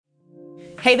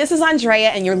Hey, this is Andrea,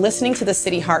 and you're listening to the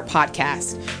City Heart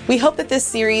Podcast. We hope that this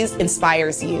series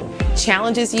inspires you,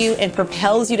 challenges you, and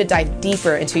propels you to dive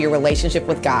deeper into your relationship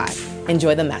with God.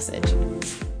 Enjoy the message.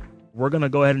 We're going to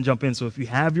go ahead and jump in. So if you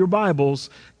have your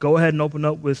Bibles, go ahead and open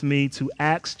up with me to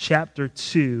Acts chapter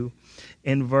 2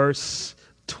 in verse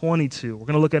 22. We're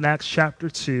going to look at Acts chapter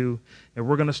 2, and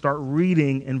we're going to start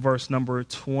reading in verse number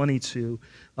 22.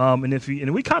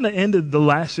 And we kind of ended the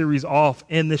last series off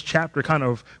in this chapter, kind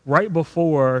of right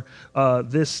before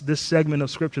this segment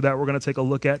of scripture that we're going to take a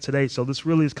look at today. So this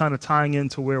really is kind of tying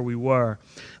into where we were.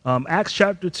 Acts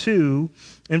chapter 2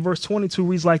 in verse 22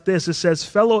 reads like this. It says,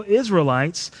 "Fellow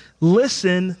Israelites,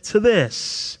 listen to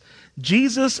this.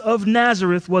 Jesus of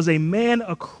Nazareth was a man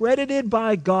accredited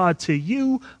by God to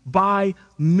you by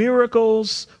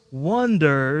miracles,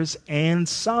 wonders, and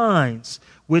signs,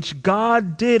 which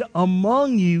God did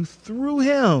among you through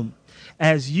him,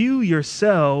 as you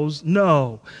yourselves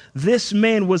know. This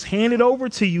man was handed over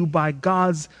to you by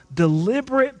God's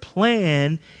deliberate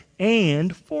plan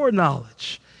and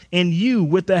foreknowledge. And you,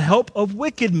 with the help of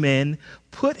wicked men,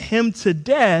 put him to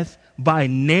death by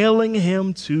nailing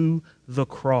him to the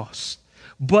cross.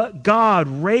 But God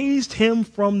raised him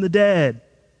from the dead,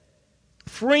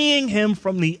 freeing him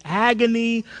from the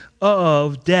agony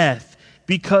of death,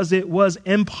 because it was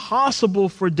impossible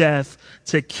for death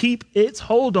to keep its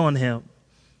hold on him.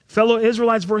 Fellow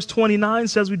Israelites, verse 29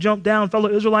 says, we jump down, fellow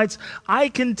Israelites, I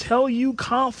can tell you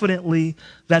confidently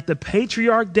that the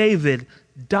patriarch David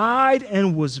died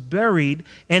and was buried,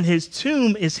 and his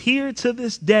tomb is here to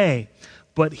this day.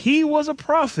 But he was a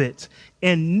prophet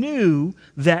and knew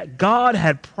that God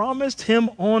had promised him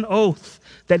on oath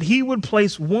that he would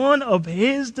place one of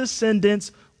his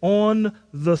descendants on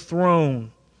the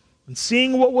throne. And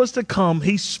seeing what was to come,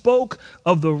 he spoke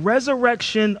of the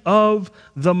resurrection of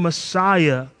the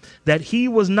Messiah, that he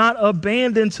was not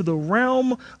abandoned to the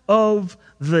realm of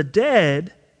the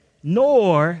dead,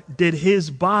 nor did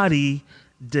his body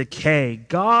decay.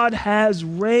 God has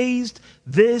raised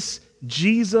this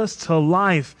Jesus to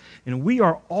life, and we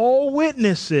are all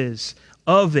witnesses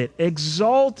of it,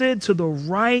 exalted to the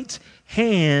right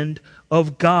hand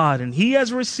of God. And he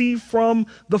has received from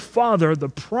the Father the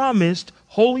promised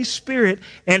Holy Spirit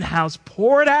and has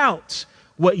poured out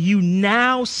what you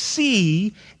now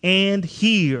see and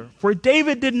hear. For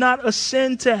David did not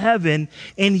ascend to heaven,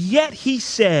 and yet he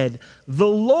said, the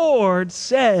Lord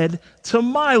said to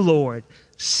my Lord,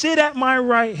 sit at my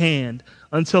right hand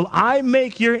until I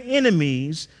make your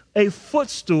enemies a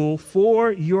footstool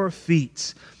for your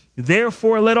feet.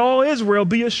 Therefore, let all Israel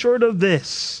be assured of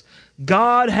this.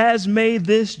 God has made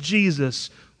this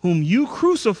Jesus, whom you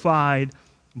crucified,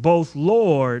 both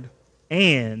Lord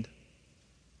and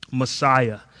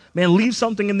Messiah." Man, leave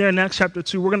something in there in Acts chapter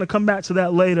 2. We're going to come back to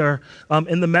that later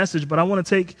in the message, but I want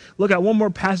to look at one more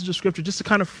passage of scripture just to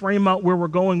kind of frame out where we're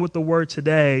going with the word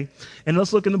today. And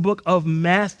let's look in the book of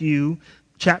Matthew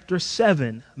chapter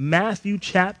 7. Matthew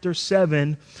chapter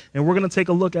 7, and we're going to take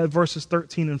a look at verses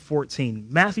 13 and 14.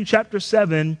 Matthew chapter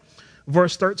 7,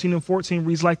 verse 13 and 14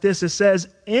 reads like this. It says,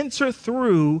 enter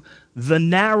through the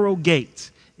narrow gate.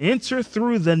 Enter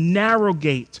through the narrow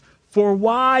gate, for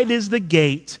wide is the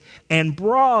gate and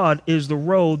broad is the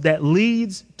road that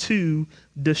leads to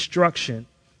destruction,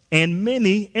 and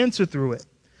many enter through it.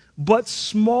 But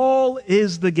small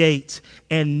is the gate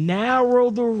and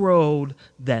narrow the road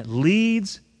that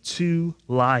leads to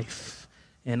life,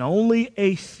 and only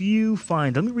a few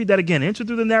find. Let me read that again. Enter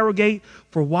through the narrow gate,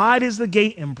 for wide is the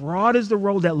gate and broad is the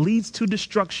road that leads to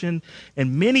destruction,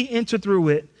 and many enter through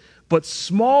it. But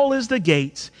small is the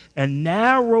gate and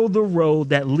narrow the road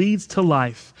that leads to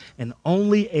life, and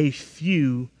only a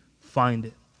few find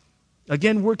it.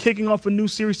 Again, we're kicking off a new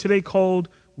series today called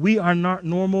We Are Not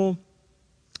Normal.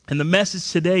 And the message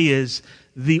today is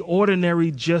the ordinary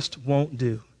just won't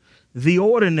do. The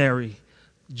ordinary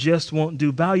just won't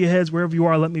do. Bow your heads wherever you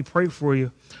are. Let me pray for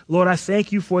you. Lord, I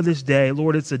thank you for this day.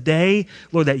 Lord, it's a day,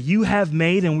 Lord, that you have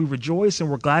made, and we rejoice and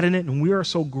we're glad in it. And we are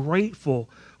so grateful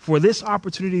for this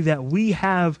opportunity that we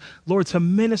have, Lord, to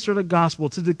minister the gospel,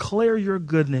 to declare your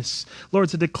goodness, Lord,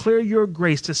 to declare your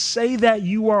grace, to say that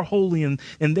you are holy and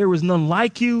there is none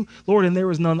like you, Lord, and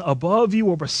there is none above you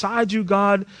or beside you,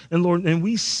 God. And Lord, and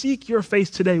we seek your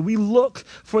face today. We look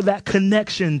for that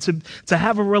connection, to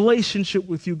have a relationship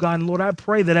with you, God. And Lord, I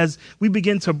pray that as we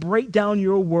begin to break down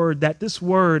your word, that this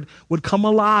word would come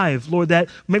alive, Lord, that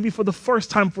maybe for the first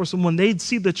time for someone, they'd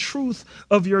see the truth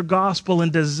of your gospel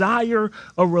and desire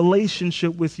a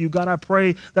relationship with you. God, I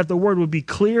pray that the word would be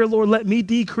clear. Lord, let me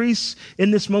decrease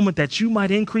in this moment, that you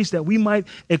might increase, that we might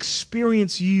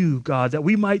experience you, God, that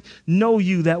we might know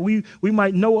you, that we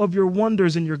might know of your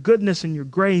wonders and your goodness and your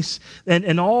grace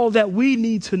and all that we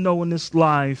need to know in this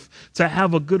life to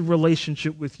have a good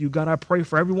relationship with you. God, I pray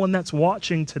for everyone that's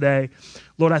watching today.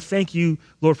 Lord, I thank you,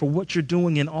 Lord, for what you're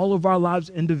doing in all of our lives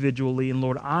individually. And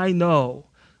Lord, I know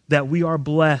that we are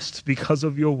blessed because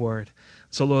of your word.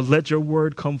 So Lord, let your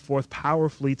word come forth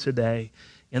powerfully today.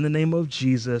 In the name of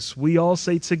Jesus, we all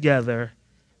say together,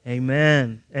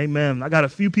 amen. Amen. I got a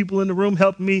few people in the room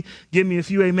helping me, give me a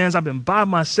few amens. I've been by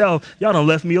myself. Y'all done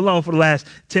left me alone for the last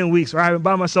 10 weeks. Right? I've been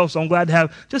by myself, so I'm glad to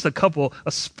have just a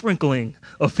sprinkling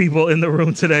of people in the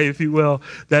room today, if you will,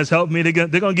 that's helped me. They're going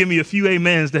to give me a few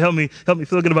amens to help me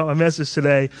feel good about my message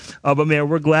today. But man,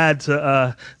 we're glad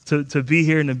to be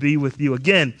here and to be with you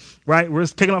again. Right? We're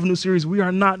kicking off a new series. We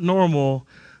are not normal.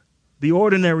 The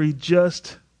ordinary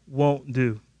just won't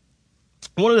do.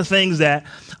 One of the things that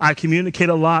I communicate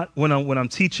a lot when I'm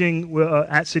teaching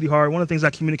at City Heart, one of the things I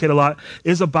communicate a lot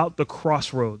is about the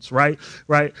crossroads, right?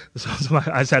 So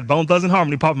I just had Bone Thugs and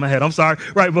Harmony pop in my head. I'm sorry,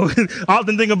 right? But I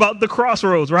often think about the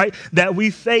crossroads, right, that we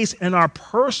face in our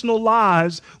personal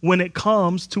lives when it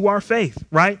comes to our faith,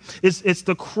 right? It's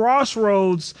the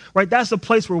crossroads, right? That's the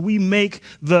place where we make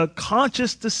the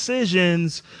conscious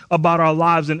decisions about our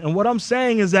lives. And what I'm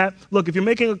saying is that, look, if you're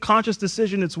making a conscious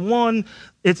decision, it's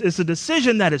a decision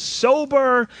that is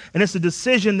sober, and it's a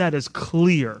decision that is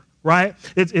clear, right?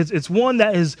 It's one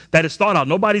that is thought out.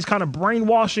 Nobody's kind of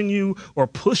brainwashing you or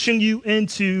pushing you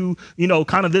into,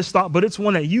 kind of this thought, but it's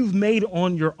one that you've made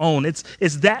on your own. It's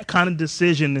that kind of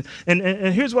decision. And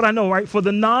here's what I know, right? For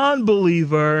the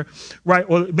non-believer, right,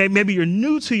 or maybe you're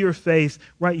new to your faith,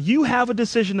 right, you have a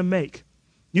decision to make.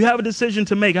 You have a decision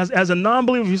to make. As a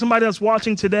non-believer, if you're somebody that's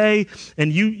watching today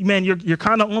and you're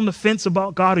kind of on the fence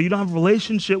about God, or you don't have a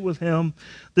relationship with him,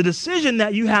 the decision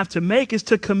that you have to make is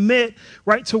to commit,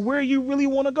 right, to where you really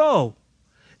want to go.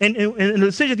 And the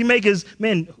decision you make is,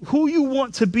 man, who you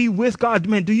want to be with God.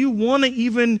 Man, do you want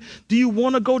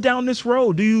to go down this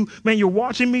road? You're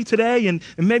watching me today and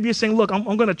maybe you're saying, look, I'm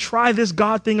going to try this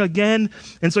God thing again.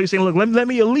 And so you're saying, look, let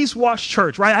me at least watch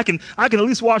church, right? I can at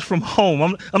least watch from home.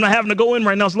 I'm not having to go in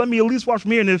right now. So let me at least watch from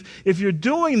here. And if you're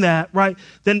doing that, right,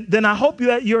 then I hope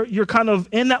that you're kind of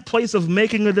in that place of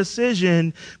making a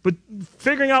decision, but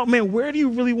figuring out, man, where do you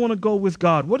really want to go with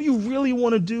God? What do you really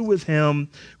want to do with him,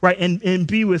 right? And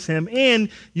be with him. And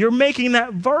you're making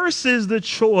that versus the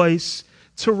choice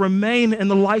to remain in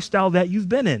the lifestyle that you've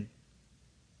been in.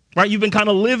 Right? You've been kind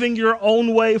of living your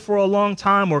own way for a long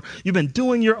time, or you've been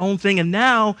doing your own thing. And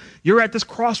now you're at this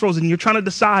crossroads and you're trying to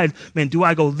decide, man, do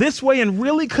I go this way and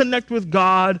really connect with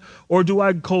God? Or do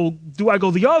I go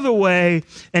the other way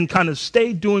and kind of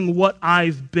stay doing what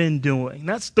I've been doing?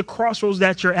 That's the crossroads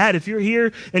that you're at. If you're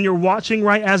here and you're watching,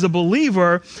 right, as a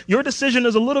believer, your decision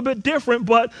is a little bit different,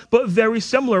 but very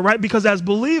similar, right? Because as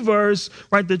believers,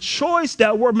 right, the choice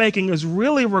that we're making is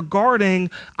really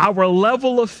regarding our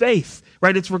level of faith.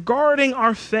 Right? It's regarding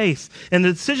our faith. And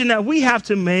the decision that we have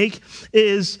to make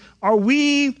is, are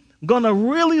we going to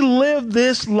really live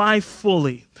this life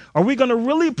fully? Are we going to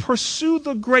really pursue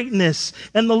the greatness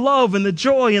and the love and the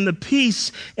joy and the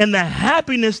peace and the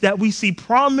happiness that we see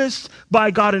promised by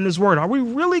God in his word? Are we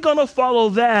really going to follow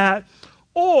that?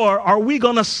 Or are we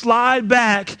going to slide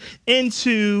back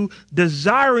into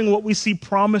desiring what we see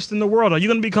promised in the world? Are you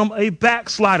going to become a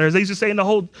backslider, as they used to say in the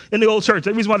old church?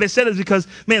 The reason why they said it is because,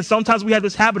 man, sometimes we have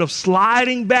this habit of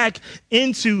sliding back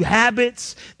into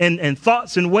habits and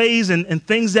thoughts and ways and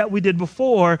things that we did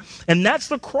before. And that's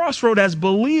the crossroad as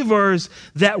believers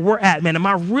that we're at. Man, am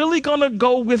I really going to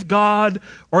go with God,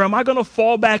 or am I going to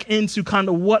fall back into kind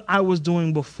of what I was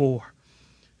doing before?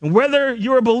 And whether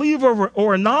you're a believer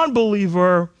or a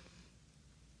non-believer,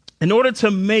 in order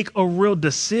to make a real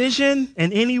decision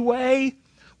in any way,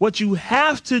 what you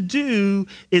have to do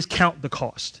is count the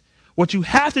cost. What you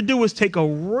have to do is take a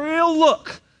real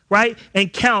look, right,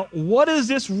 and count, what is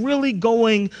this really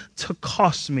going to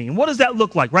cost me? And what does that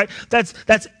look like, right? That's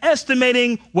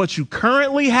estimating what you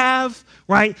currently have,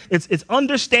 right? It's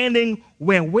understanding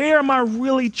where am I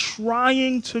really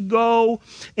trying to go?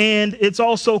 And it's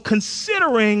also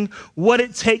considering what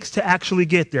it takes to actually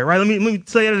get there, right? Let me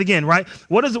say that again, right?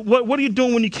 What are you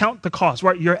doing when you count the cost,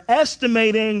 right? You're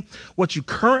estimating what you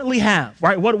currently have,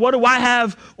 right? What do I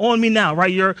have on me now,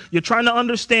 right? You're trying to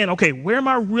understand, okay, where am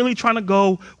I really trying to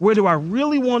go? Where do I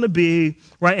really want to be,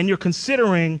 right? And you're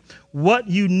considering what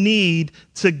you need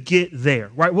to get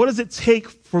there, right? What does it take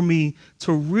for me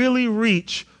to really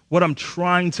reach what I'm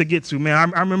trying to get to?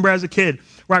 Man, I remember as a kid,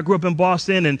 right? I grew up in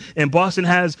Boston, and Boston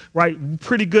has, right,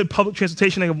 pretty good public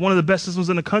transportation. They have one of the best systems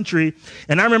in the country.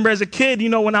 And I remember as a kid,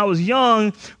 when I was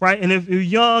young, right, and if you're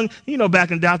young,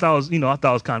 back in the day, I thought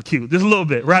it was kind of cute, just a little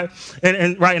bit, right?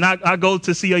 And I go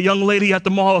to see a young lady at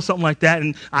the mall or something like that,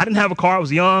 and I didn't have a car, I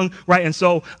was young, right? And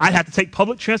so I had to take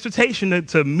public transportation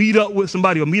to meet up with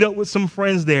somebody or meet up with some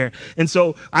friends there. And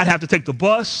so I'd have to take the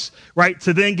bus, right,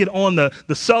 to then get on the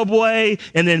subway,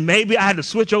 and then maybe I had to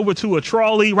switch over to a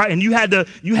trolley, right? And you had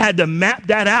to map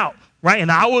that out, right?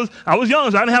 And I was young,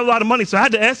 so I didn't have a lot of money, so I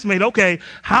had to estimate, okay,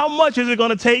 how much is it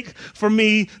going to take for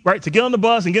me, right, to get on the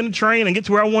bus and get on the train and get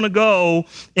to where I want to go?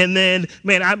 And then,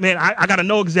 I got to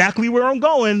know exactly where I'm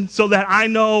going so that I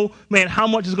know, how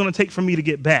much it's going to take for me to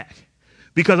get back.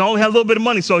 Because I only had a little bit of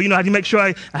money, so I had to make sure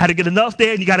I had to get enough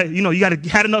there, and you got to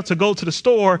had enough to go to the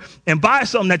store and buy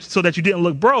something so that you didn't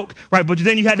look broke, right? But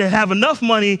then you had to have enough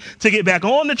money to get back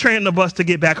on the train and the bus to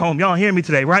get back home. Y'all hear me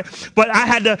today, right? But I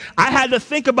had to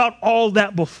think about all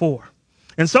that before.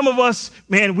 And some of us,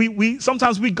 we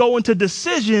sometimes we go into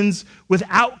decisions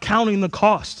without counting the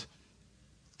cost.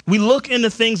 We look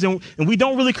into things and we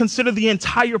don't really consider the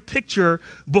entire picture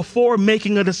before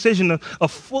making a decision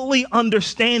of fully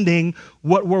understanding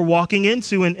what we're walking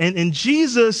into. And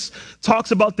Jesus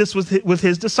talks about this with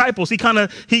his disciples. He tells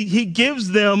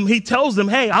them,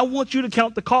 hey, I want you to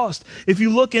count the cost. If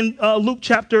you look in Luke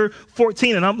chapter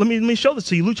 14, and let me show this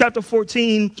to you. Luke chapter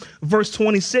 14, verse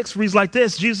 26 reads like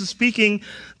this. Jesus speaking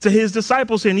to his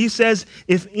disciples, and he says,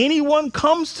 if anyone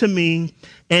comes to me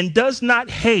and does not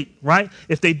hate, right?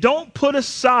 If they don't put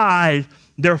aside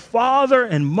their father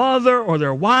and mother or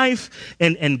their wife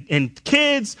and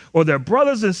kids or their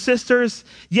brothers and sisters,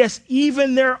 yes,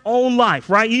 even their own life,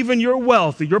 right? Even your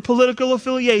wealth or your political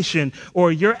affiliation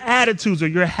or your attitudes or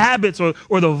your habits or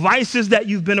the vices that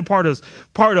you've been a part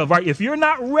of, right? If you're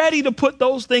not ready to put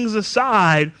those things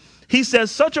aside, he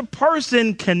says, such a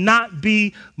person cannot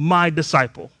be my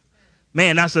disciple.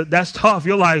 Man, that's tough.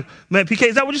 You're like, man, PK,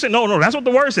 is that what you said? No, that's what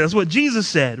the word says. That's what Jesus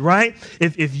said, right?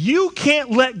 If you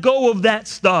can't let go of that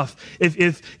stuff,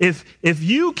 if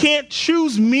you can't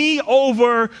choose me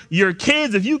over your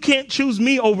kids, if you can't choose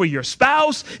me over your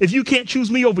spouse, if you can't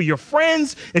choose me over your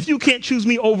friends, if you can't choose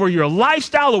me over your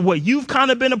lifestyle or what you've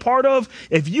kind of been a part of,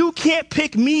 if you can't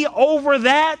pick me over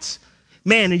that,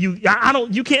 man,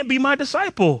 you can't be my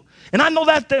disciple. And I know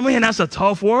that's a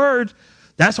tough word.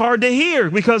 That's hard to hear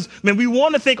because, we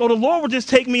want to think, oh, the Lord will just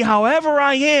take me however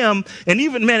I am. And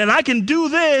even, and I can do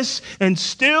this and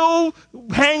still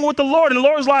hang with the Lord. And the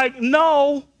Lord's like,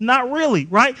 no, not really,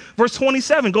 right? Verse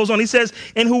 27 goes on. He says,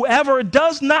 and whoever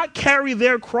does not carry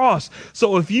their cross.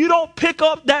 So if you don't pick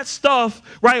up that stuff,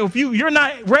 right, if you're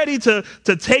not ready to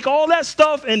take all that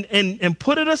stuff and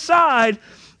put it aside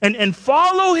and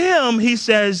follow him, he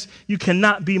says, you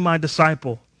cannot be my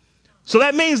disciple. So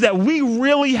that means that we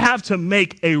really have to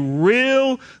make a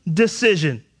real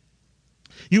decision.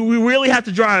 We really have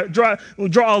to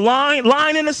draw a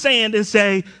line in the sand and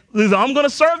say, either I'm going to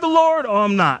serve the Lord or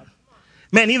I'm not.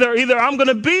 Man, either I'm going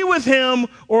to be with him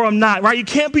or I'm not, right? You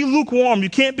can't be lukewarm.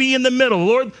 You can't be in the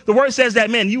middle. The word says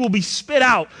that, man, you will be spit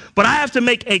out. But I have to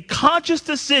make a conscious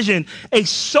decision, a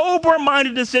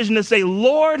sober-minded decision to say,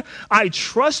 Lord, I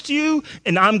trust you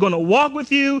and I'm going to walk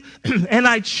with you and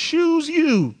I choose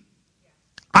you.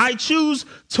 I choose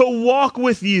to walk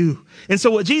with you. And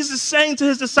so what Jesus is saying to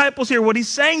his disciples here, what he's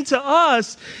saying to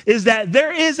us is that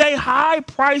there is a high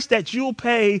price that you'll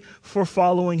pay for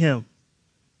following him.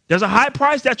 There's a high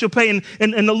price that you'll pay. And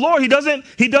the Lord, he doesn't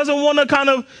want to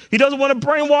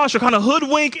brainwash or kind of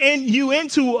hoodwink you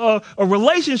into a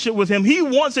relationship with him. He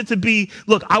wants it to be,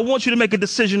 look, I want you to make a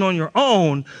decision on your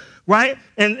own. Right?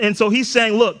 And so he's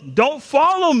saying, look, don't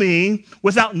follow me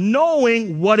without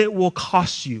knowing what it will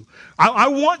cost you. I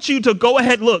want you to go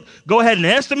ahead and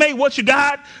estimate what you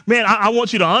got. Man, I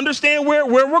want you to understand where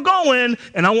we're going,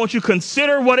 and I want you to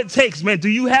consider what it takes. Man, do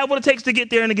you have what it takes to get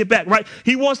there and to get back? Right?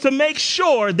 He wants to make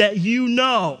sure that you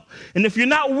know. And if you're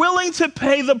not willing to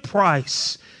pay the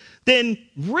price, then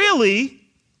really,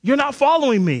 you're not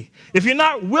following me. If you're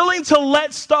not willing to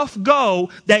let stuff go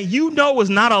that you know is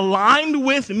not aligned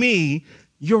with me,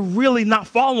 you're really not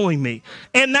following me.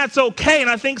 And that's okay. And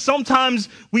I think sometimes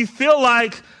we feel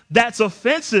like that's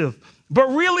offensive. But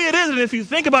really it isn't if you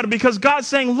think about it, because God's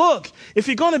saying, look, if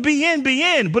you're going to be in, be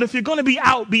in. But if you're going to be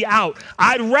out, be out.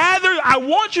 I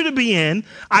want you to be in.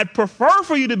 I'd prefer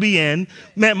for you to be in.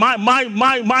 Man,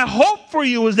 my hope for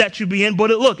you is that you be in.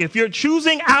 But look, if you're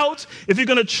choosing out, if you're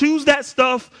going to choose that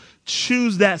stuff,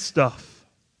 choose that stuff.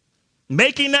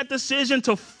 Making that decision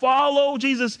to follow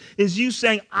Jesus is you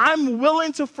saying, I'm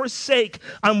willing to forsake,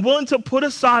 I'm willing to put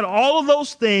aside all of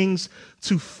those things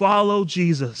to follow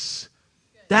Jesus.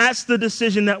 That's the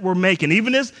decision that we're making.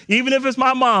 Even if it's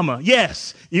my mama,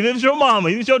 yes. Even if it's your mama,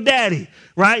 even if it's your daddy,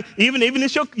 right? Even if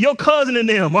it's your cousin and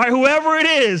them, right? Whoever it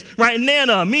is, right?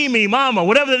 Nana, Mimi, mama,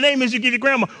 whatever the name is you give your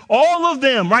grandma, all of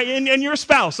them, right? And your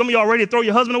spouse. Some of y'all ready to throw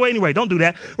your husband away anyway. Don't do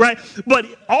that, right? But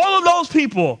all of those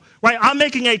people, right? I'm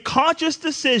making a conscious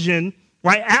decision,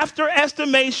 right? After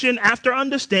estimation, after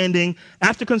understanding,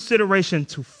 after consideration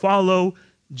to follow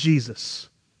Jesus.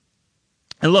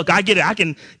 And look, I get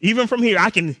it. Even from here,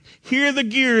 I can hear the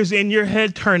gears in your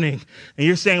head turning. And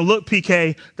you're saying, look,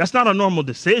 PK, that's not a normal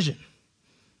decision.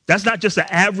 That's not just an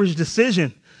average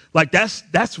decision. Like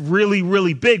that's really,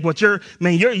 really big. But you're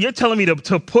telling me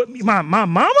to put my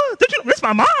mama? It's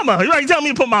my mama. You're telling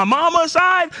me to put my mama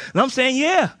aside? And I'm saying,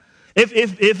 yeah. If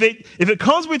it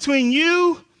comes between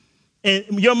you and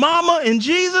your mama and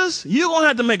Jesus, you're going to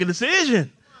have to make a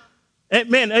decision. And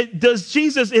man, does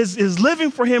Jesus is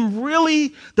living for him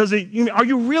really? Are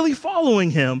you really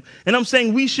following him? And I'm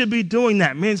saying we should be doing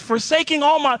that. Man, forsaking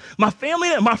all my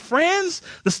family and my friends,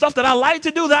 the stuff that I like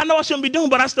to do that I know I shouldn't be doing,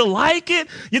 but I still like it.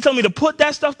 You're telling me to put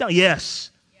that stuff down? Yes.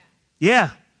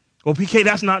 Yeah. Well, PK,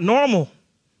 that's not normal.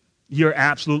 You're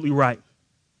absolutely right.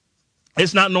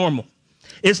 It's not normal.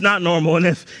 It's not normal.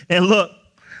 And look,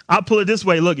 I'll put it this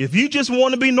way. Look, if you just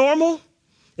want to be normal,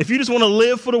 if you just want to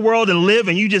live for the world and live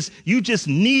and you just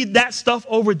need that stuff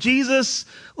over Jesus,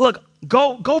 look,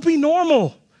 go be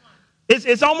normal.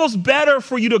 It's almost better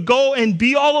for you to go and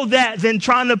be all of that than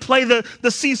trying to play the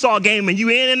seesaw game and you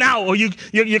in and out, or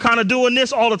you're kind of doing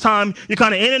this all the time. You're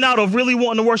kind of in and out of really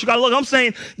wanting to worship God. Look, I'm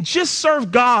saying just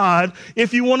serve God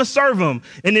if you want to serve him.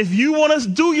 And if you want to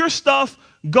do your stuff,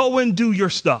 go and do your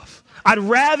stuff. I'd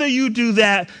rather you do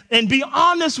that and be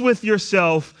honest with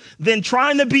yourself than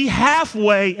trying to be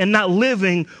halfway and not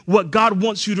living what God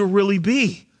wants you to really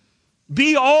be.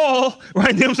 Be all,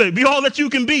 right? Be all that you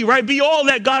can be, right? Be all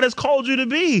that God has called you to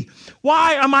be.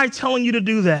 Why am I telling you to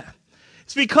do that?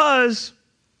 It's because,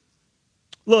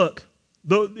 look,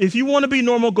 if you want to be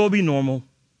normal, go be normal.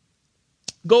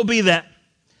 Go be that.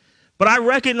 But I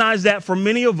recognize that for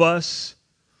many of us,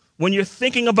 when you're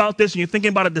thinking about this and you're thinking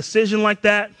about a decision like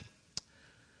that,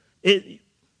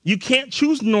 you can't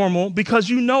choose normal because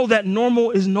you know that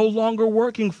normal is no longer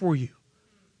working for you.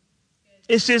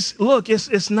 It's just, look,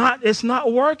 it's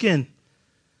not working.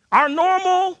 Our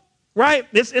normal, right?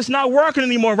 It's not working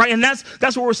anymore, right? And that's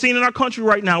what we're seeing in our country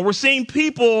right now. We're seeing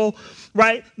people,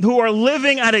 right, who are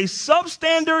living at a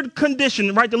substandard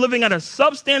condition, right? They're living at a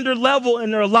substandard level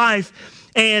in their life.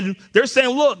 And they're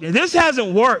saying, look, this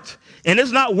hasn't worked. And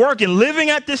it's not working, living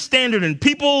at this standard, and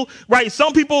people, right?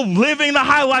 Some people living the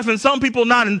high life and some people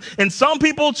not. And some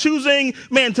people choosing,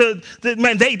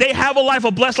 they have a life,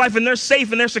 a blessed life, and they're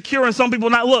safe and they're secure, and some people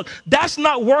not. Look, that's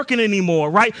not working anymore,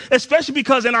 right? Especially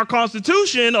because in our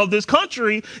Constitution of this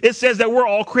country, it says that we're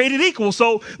all created equal.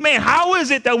 So, man, how is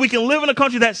it that we can live in a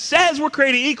country that says we're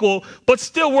created equal, but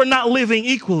still we're not living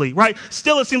equally, right?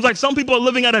 Still, it seems like some people are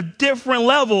living at a different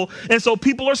level, and so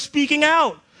people are speaking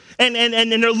out. And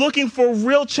they're looking for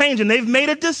real change. And they've made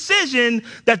a decision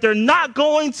that they're not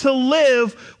going to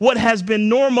live what has been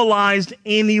normalized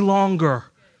any longer,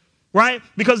 right?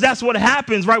 Because that's what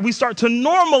happens, right? We start to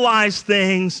normalize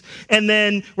things. And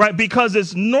then, right, because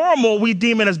it's normal, we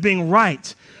deem it as being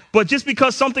right. But just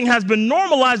because something has been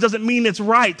normalized doesn't mean it's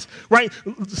right, right?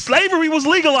 Slavery was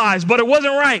legalized, but it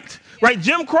wasn't right. Right?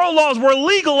 Jim Crow laws were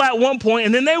legal at one point,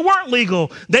 and then they weren't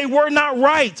legal. They were not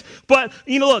right. But,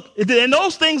 look, and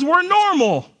those things were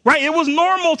normal, right? It was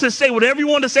normal to say whatever you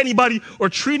wanted to say to anybody or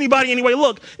treat anybody anyway.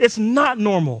 Look, it's not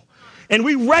normal. And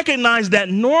we recognize that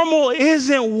normal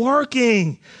isn't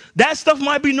working. That stuff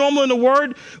might be normal in the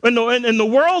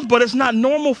world, but it's not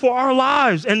normal for our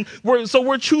lives. And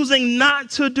we're choosing not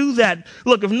to do that.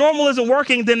 Look, if normal isn't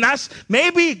working, then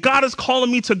maybe God is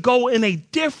calling me to go in a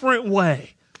different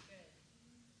way.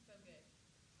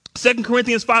 2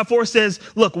 Corinthians 5:4 says,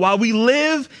 look, while we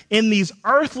live in these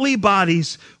earthly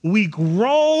bodies, we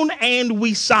groan and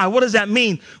we sigh. What does that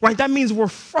mean? Right? That means we're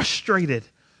frustrated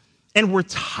and we're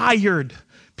tired.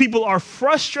 People are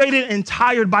frustrated and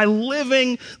tired by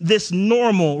living this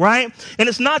normal, right? And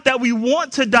it's not that we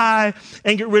want to die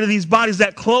and get rid of these bodies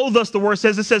that clothe us, the word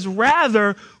says. It says,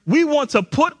 rather, we want to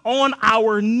put on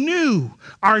our new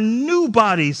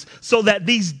bodies so that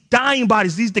these dying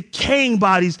bodies, these decaying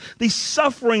bodies, these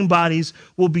suffering bodies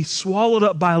will be swallowed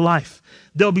up by life.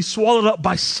 They'll be swallowed up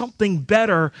by something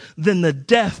better than the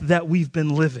death that we've been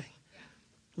living.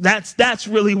 That's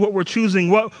really what we're choosing.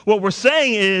 What we're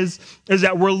saying is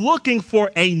that we're looking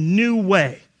for a new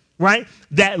way, right?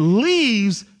 That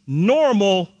leaves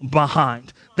normal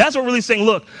behind. That's what really saying,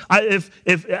 look,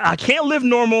 if I can't live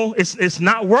normal, it's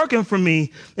not working for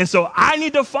me. And so I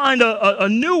need to find a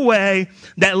new way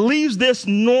that leaves this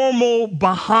normal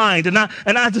behind. And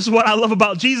this is what I love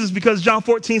about Jesus, because John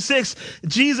 14:6,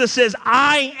 Jesus says,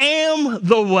 I am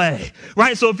the way,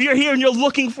 right? So if you're here and you're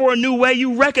looking for a new way,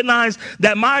 you recognize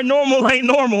that my normal ain't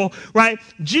normal, right?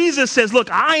 Jesus says,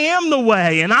 look, I am the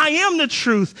way, and I am the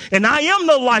truth, and I am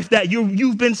the life that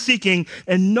you've been seeking,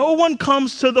 and no one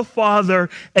comes to the Father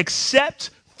except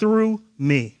through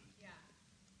me. Yeah.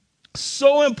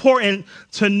 So important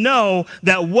to know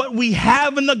that what we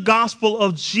have in the gospel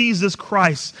of Jesus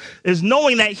Christ is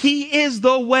knowing that he is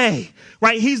the way,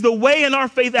 right? He's the way in our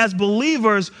faith as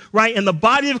believers, right? In the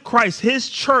body of Christ, his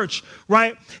church,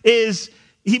 right? He's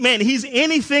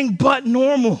anything but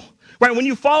normal. Right, when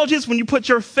you follow Jesus, when you put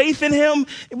your faith in him,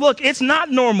 look, it's not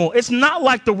normal. It's not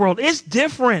like the world. It's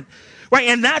different, right?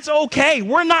 And that's okay.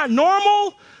 We're not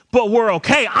normal, but we're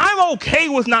okay. I'm okay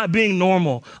with not being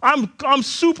normal. I'm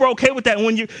super okay with that.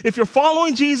 If you're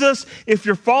following Jesus, if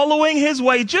you're following his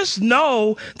way, just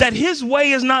know that his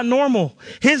way is not normal.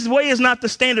 His way is not the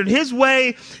standard. His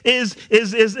way is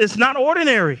not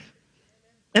ordinary,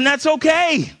 and that's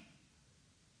okay.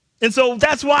 And so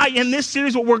that's why in this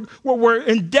series, what we're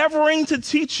endeavoring to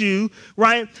teach you,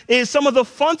 right, is some of the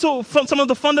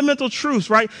fundamental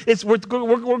truths, right? We're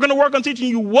going to work on teaching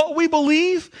you what we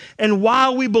believe and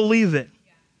why we believe it.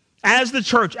 As the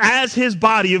church, as his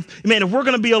body, if we're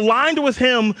going to be aligned with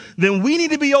him, then we need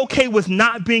to be okay with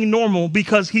not being normal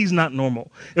because he's not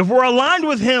normal. If we're aligned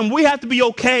with him, we have to be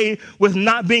okay with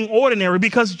not being ordinary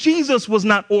because Jesus was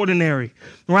not ordinary,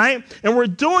 right? And we're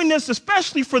doing this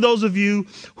especially for those of you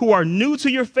who are new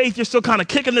to your faith. You're still kind of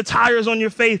kicking the tires on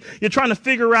your faith. You're trying to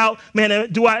figure out,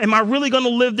 am I really going to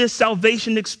live this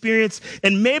salvation experience?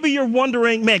 And maybe you're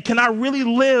wondering, can I really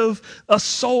live a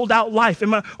sold out life?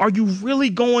 Are you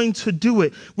really going to do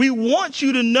it? We want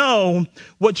you to know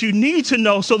what you need to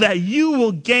know so that you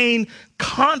will gain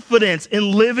confidence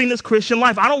in living this Christian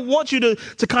life. I don't want you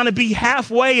to kind of be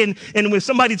halfway and when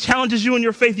somebody challenges you in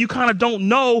your faith, you kind of don't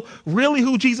know really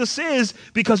who Jesus is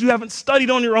because you haven't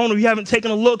studied on your own or you haven't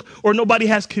taken a look or nobody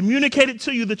has communicated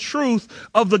to you the truth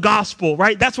of the gospel,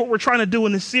 right? That's what we're trying to do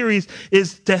in this series,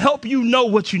 is to help you know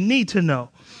what you need to know,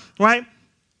 right?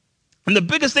 And the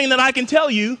biggest thing that I can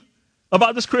tell you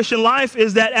about this Christian life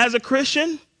is that as a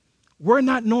Christian, we're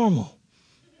not normal.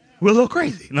 We're a little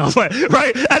crazy. No,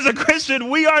 right? As a Christian,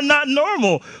 we are not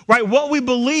normal, right? What we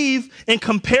believe in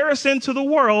comparison to the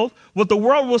world, what the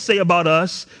world will say about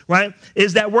us, right,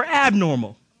 is that we're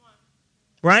abnormal,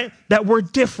 right? That we're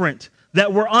different,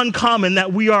 that we're uncommon,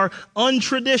 that we are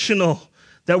untraditional,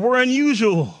 that we're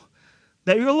unusual,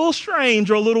 that you're a little strange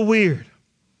or a little weird.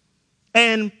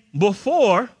 And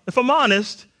before, if I'm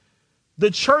honest, the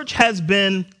church has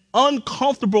been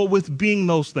uncomfortable with being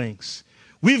those things.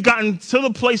 We've gotten to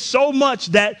the place so much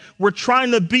that we're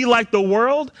trying to be like the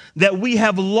world that we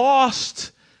have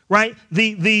lost, right,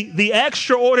 the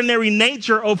extraordinary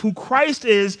nature of who Christ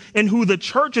is and who the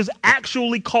church is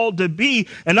actually called to be.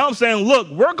 And I'm saying, look,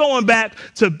 we're going back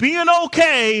to being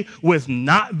okay with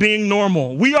not being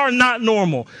normal. We are not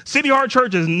normal. City Heart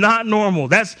Church is not normal.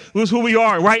 That's who we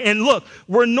are, right? And look,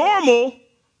 we're normal.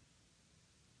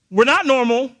 We're not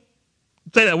normal.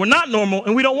 Say that. We're not normal,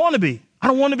 and we don't want to be. I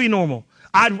don't want to be normal.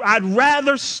 I'd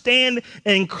rather stand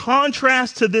in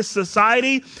contrast to this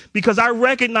society because I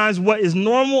recognize what is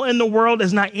normal in the world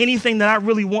is not anything that I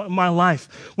really want in my life.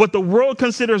 What the world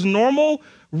considers normal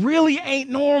really ain't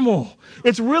normal.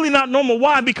 It's really not normal.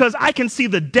 Why? Because I can see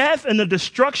the death and the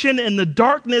destruction and the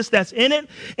darkness that's in it.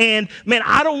 And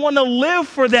I don't want to live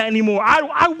for that anymore.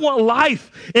 I want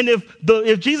life. And if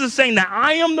Jesus is saying that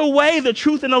I am the way, the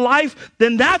truth, and the life,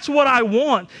 then that's what I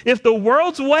want. If the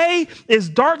world's way is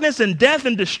darkness and death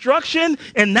and destruction,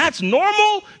 and that's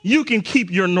normal, you can keep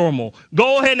your normal.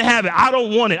 Go ahead and have it. I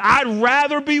don't want it. I'd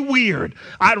rather be weird.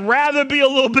 I'd rather be a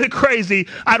little bit crazy.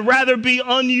 I'd rather be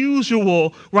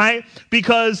unusual, right?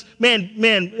 Because,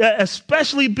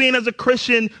 especially being as a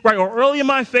Christian, right, or early in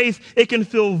my faith, it can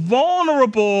feel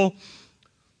vulnerable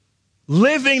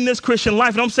living this Christian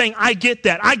life. And I'm saying, I get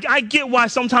that. I get why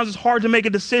sometimes it's hard to make a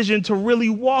decision to really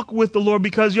walk with the Lord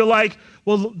because you're like,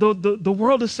 well, the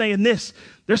world is saying this.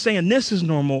 They're saying this is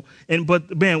normal.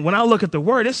 But when I look at the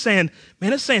word, it's saying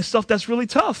stuff that's really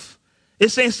tough.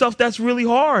 It's saying stuff that's really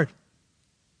hard.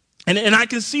 And I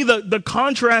can see the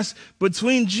contrast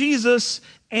between Jesus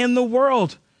and the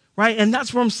world, right? And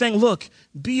that's where I'm saying, look,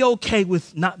 be okay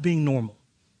with not being normal.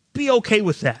 Be okay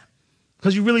with that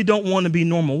because you really don't want to be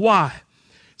normal. Why?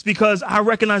 It's because I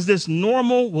recognize this: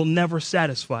 normal will never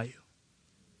satisfy you.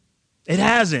 It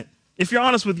hasn't. if you're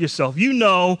honest with yourself, you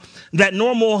know that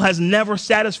normal has never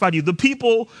satisfied you. The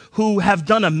people who have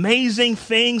done amazing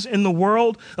things in the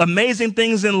world, amazing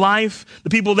things in life, the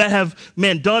people that have,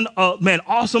 done,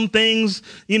 awesome things,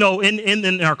 in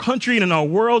our country and in our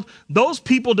world, those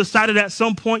people decided at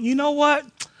some point, you know what?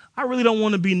 I really don't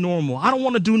want to be normal. I don't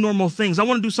want to do normal things. I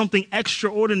want to do something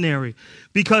extraordinary,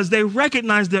 because they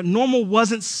recognized that normal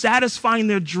wasn't satisfying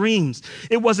their dreams.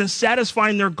 It wasn't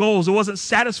satisfying their goals. It wasn't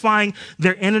satisfying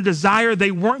their inner desire.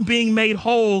 They weren't being made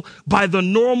whole by the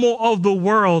normal of the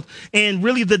world. And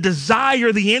really the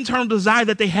desire, the internal desire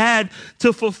that they had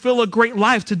to fulfill a great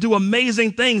life, to do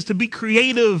amazing things, to be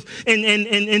creative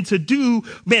and to do,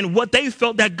 what they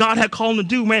felt that God had called them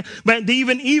to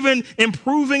do, even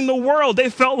improving the world. They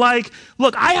felt like,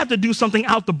 look, I have to do something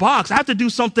out the box. I have to do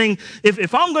something.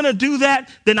 If I'm going to do that,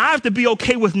 then I have to be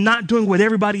okay with not doing what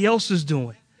everybody else is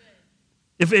doing.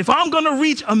 If I'm going to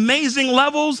reach amazing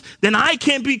levels, then I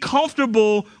can't be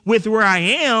comfortable with where I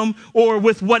am or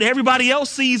with what everybody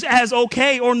else sees as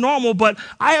okay or normal, but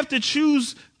I have to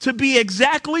choose to be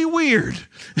exactly weird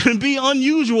and be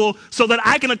unusual so that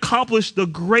I can accomplish the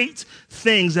great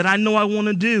things that I know I want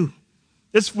to do.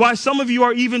 It's why some of you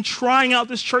are even trying out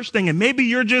this church thing. And maybe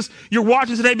you're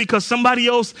watching today because somebody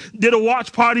else did a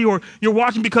watch party, or you're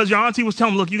watching because your auntie was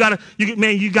telling you, look, you gotta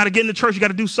get in the church. You got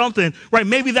to do something, right?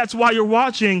 Maybe that's why you're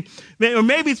watching. Or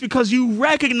maybe it's because you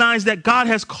recognize that God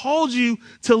has called you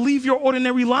to leave your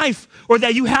ordinary life, or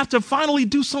that you have to finally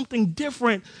do something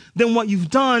different than what you've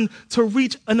done to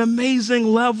reach an amazing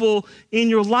level in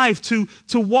your life, to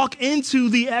walk into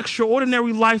the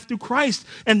extraordinary life through Christ.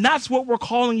 And that's what we're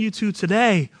calling you to today.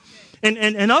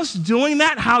 And us doing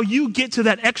that, how you get to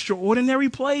that extraordinary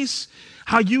place,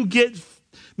 how you leave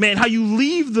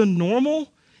the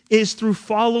normal, is through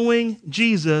following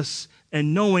Jesus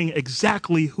and knowing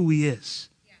exactly who he is.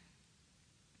 Yeah.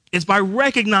 It's by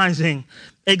recognizing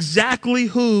exactly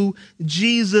who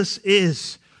Jesus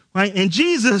is, right? And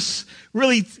Jesus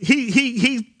really,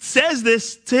 he says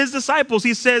this to his disciples.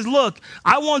 He says, look,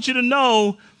 I want you to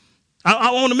know,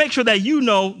 I want to make sure that you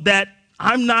know that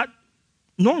I'm not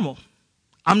normal.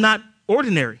 I'm not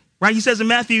ordinary, right? He says in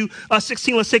Matthew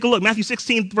 16, let's take a look. Matthew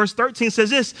 16, verse 13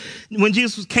 says this: when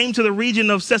Jesus came to the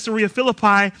region of Caesarea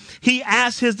Philippi, he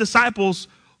asked his disciples,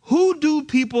 who do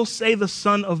people say the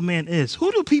Son of Man is?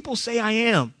 Who do people say I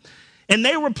am? And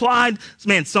they replied,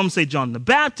 some say John the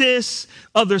Baptist,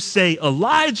 others say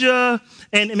Elijah,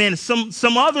 and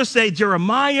some others say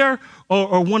Jeremiah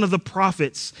or one of the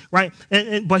prophets, right?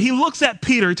 But he looks at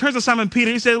Peter. He turns to Simon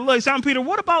Peter. He says, look, Simon Peter,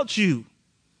 what about you?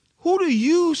 Who do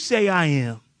you say I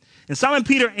am? And Simon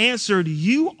Peter answered,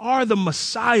 you are the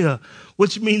Messiah,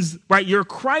 which means, right, you're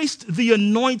Christ, the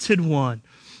anointed one,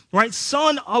 right?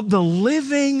 Son of the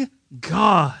living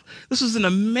God. This is an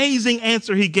amazing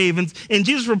answer he gave. And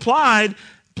Jesus replied,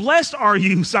 blessed are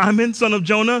you, Simon, son of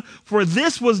Jonah, for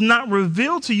this was not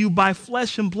revealed to you by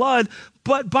flesh and blood,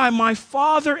 but by my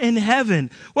Father in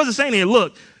heaven. What's it saying here?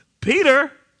 Look,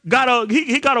 Peter got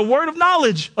a word of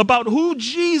knowledge about who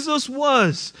Jesus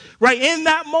was, right? In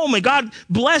that moment, God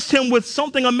blessed him with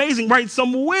something amazing, right?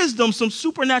 Some wisdom, some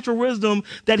supernatural wisdom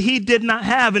that he did not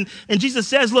have. And Jesus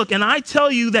says, look, and I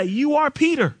tell you that you are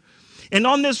Peter, and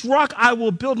on this rock I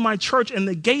will build my church, and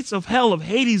the gates of hell, of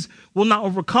Hades, will not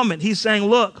overcome it. He's saying,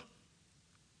 look,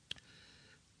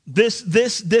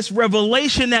 this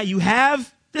revelation that you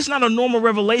have, this is not a normal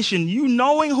revelation. You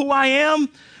knowing who I am,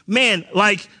 man,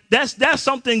 like that's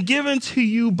something given to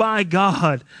you by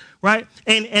God, right?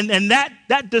 And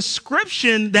that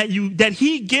description that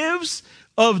he gives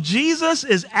of Jesus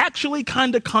is actually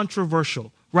kind of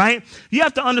controversial, right? You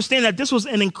have to understand that this was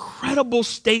an incredible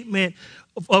statement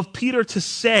of Peter to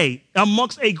say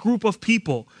amongst a group of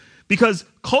people, because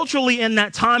culturally in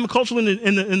that time, culturally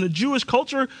in the Jewish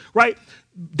culture, right,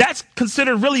 that's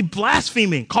considered really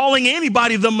blaspheming, calling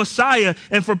anybody the Messiah.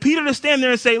 And for Peter to stand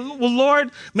there and say, well,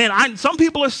 Lord, some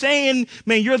people are saying,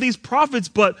 you're these prophets,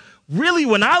 but really,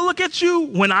 when I look at you,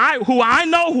 who I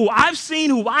know, who I've seen,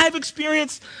 who I've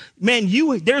experienced,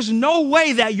 there's no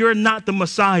way that you're not the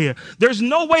Messiah. There's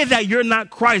no way that you're not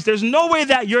Christ. There's no way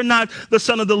that you're not the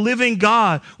Son of the living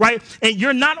God, right? And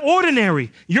you're not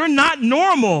ordinary. You're not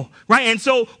normal, right? And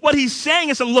so what he's saying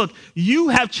is, look, you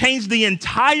have changed the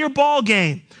entire ball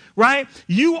game. Right?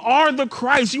 You are the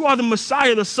Christ. You are the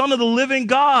Messiah, the Son of the living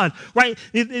God, right?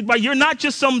 You're not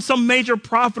just some major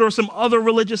prophet or some other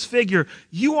religious figure.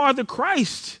 You are the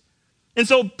Christ. And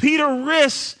so Peter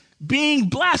risks being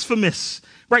blasphemous,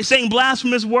 right? Saying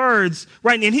blasphemous words,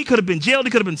 right? And he could have been jailed.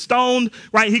 He could have been stoned,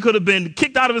 right? He could have been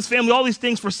kicked out of his family, all these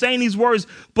things for saying these words.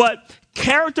 But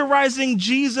characterizing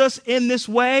Jesus in this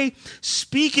way,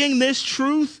 speaking this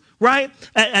truth, right,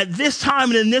 at this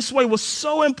time and in this way was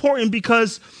so important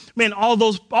because, man,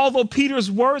 although Peter's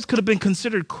words could have been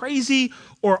considered crazy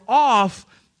or off,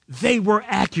 they were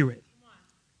accurate.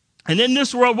 And in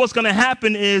this world, what's going to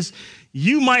happen is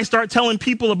you might start telling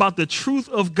people about the truth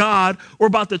of God or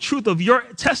about the truth of your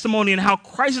testimony and how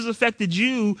Christ has affected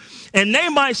you. And they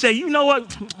might say, you know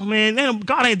what, man,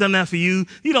 God ain't done that for you.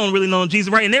 You don't really know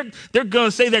Jesus, right? And they're going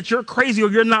to say that you're crazy or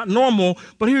you're not normal.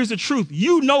 But here's the truth.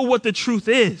 You know what the truth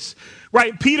is.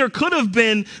 Right, Peter could have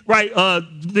been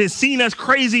been seen as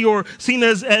crazy or seen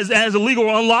as illegal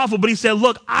or unlawful, but he said,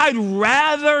 "Look, I'd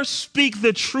rather speak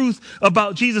the truth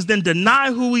about Jesus than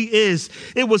deny who he is."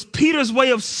 It was Peter's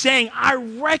way of saying, "I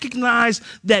recognize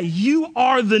that you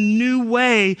are the new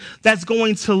way that's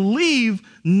going to leave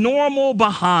normal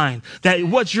behind. That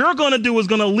what you're going to do is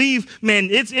going to leave, man,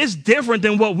 it's different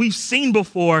than what we've seen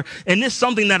before. And it's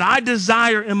something that I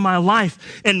desire in my life."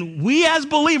 And we as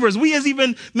believers, we as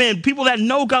even, man, people that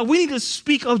know God, we need to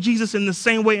speak of Jesus in the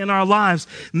same way in our lives.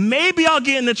 Maybe I'll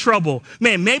get into trouble.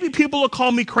 Man, maybe people will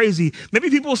call me crazy. Maybe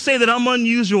people will say that I'm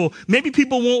unusual. Maybe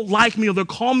people won't like me or they'll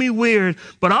call me weird.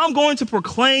 But I'm going to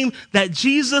proclaim that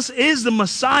Jesus is the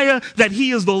Messiah, that he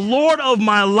is the Lord of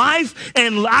my life.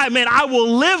 And I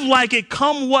will live like it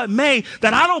come what may,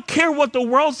 that I don't care what the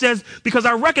world says because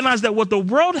I recognize that what the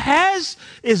world has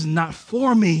is not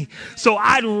for me. So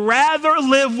I'd rather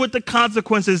live with the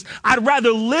consequences. I'd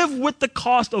rather live with the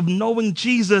cost of knowing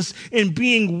Jesus and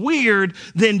being weird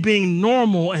than being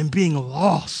normal and being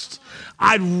lost.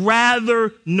 I'd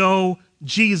rather know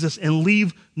Jesus and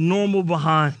leave normal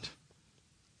behind.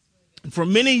 And for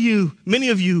many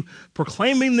of you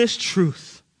proclaiming this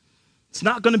truth, it's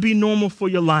not going to be normal for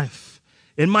your life.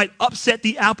 It might upset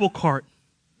the apple cart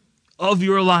of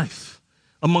your life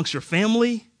amongst your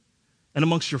family and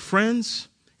amongst your friends.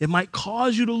 It might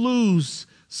cause you to lose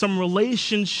some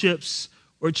relationships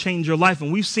or change your life.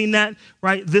 And we've seen that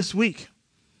right this week.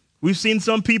 We've seen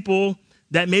some people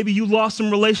that maybe you lost some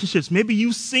relationships. Maybe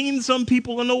you've seen some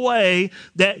people in a way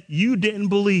that you didn't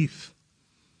believe.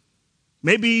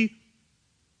 Maybe,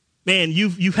 man,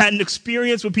 you've had an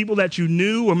experience with people that you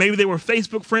knew, or maybe they were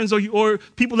Facebook friends or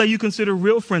people that you consider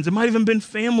real friends. It might have even been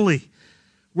family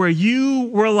where you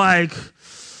were like,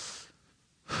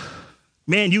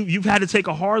 man, you've had to take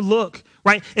a hard look,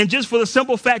 right? And just for the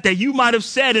simple fact that you might have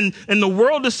said, and the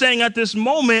world is saying at this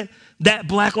moment that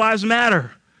Black Lives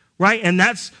Matter, right? And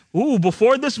that's,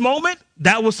 before this moment,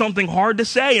 that was something hard to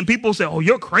say. And people say, oh,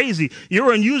 you're crazy.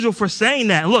 You're unusual for saying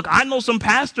that. And look, I know some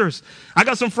pastors. I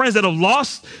got some friends that have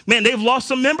lost, man, they've lost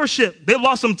some membership. They've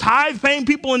lost some tithe-paying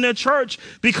people in their church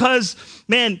because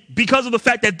of the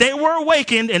fact that they were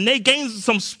awakened and they gained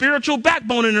some spiritual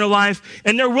backbone in their life.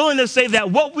 And they're willing to say that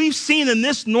what we've seen in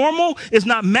this normal is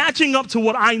not matching up to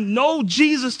what I know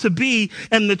Jesus to be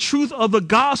and the truth of the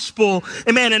gospel.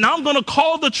 And I'm going to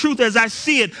call the truth as I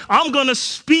see it. I'm going to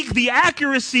speak the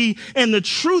accuracy and the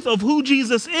truth of who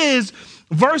Jesus is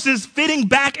versus fitting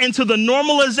back into the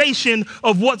normalization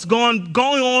of what's going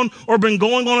on or been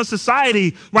going on in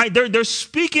society, right? They're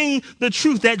speaking the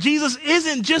truth that Jesus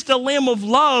isn't just a lamb of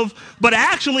love, but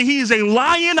actually he is a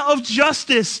lion of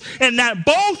justice, and that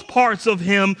both parts of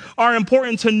him are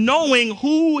important to knowing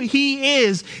who he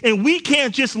is. And we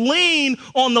can't just lean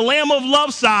on the lamb of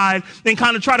love side and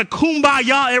kind of try to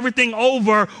kumbaya everything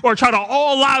over or try to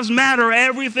all lives matter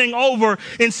everything over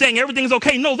and saying everything's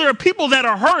okay. No, there are people that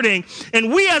are hurting, and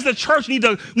we as the church need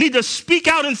to speak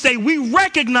out and say, we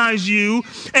recognize you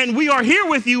and we are here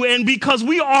with you. And because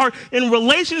we are in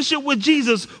relationship with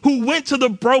Jesus, who went to the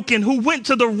broken, who went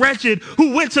to the wretched,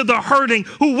 who went to the hurting,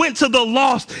 who went to the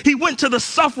lost, he went to the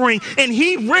suffering, and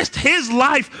he risked his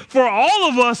life for all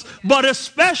of us, but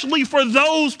especially for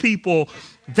those people.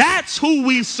 That's who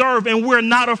we serve, and we're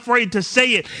not afraid to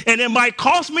say it. And it might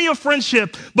cost me a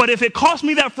friendship, but if it cost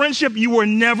me that friendship, you were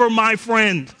never my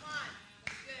friend.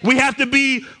 We have to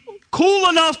be cool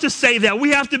enough to say that.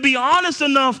 We have to be honest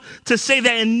enough to say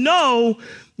that and know,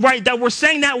 right, that we're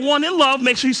saying that one in love.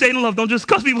 Make sure you say it in love. Don't just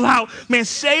cuss people out. Man,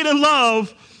 say it in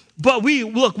love. But we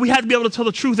have to be able to tell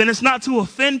the truth. And it's not to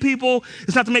offend people.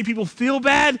 It's not to make people feel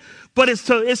bad, but it's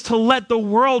to let the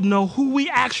world know who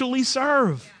we actually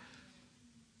serve.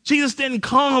 Jesus didn't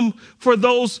come for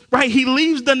those, right? He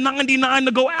leaves the 99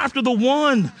 to go after the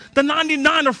one. The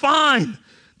 99 are fine.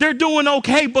 They're doing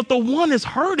okay, but the one is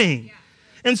hurting. Yeah.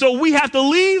 And so we have to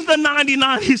leave the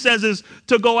 99, he says, is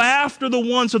to go after the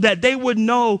one so that they would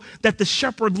know that the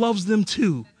shepherd loves them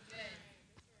too.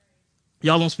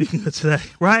 Y'all don't speak good today,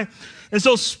 right? And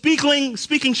so speaking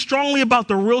strongly about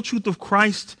the real truth of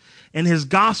Christ and his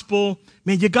gospel,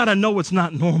 man, you got to know it's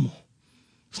not normal.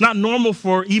 It's not normal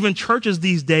for even churches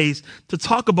these days to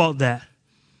talk about that.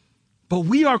 But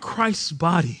we are Christ's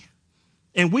body,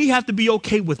 and we have to be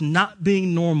okay with not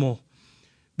being normal,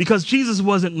 because Jesus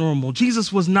wasn't normal.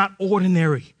 Jesus was not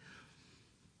ordinary.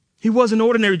 He wasn't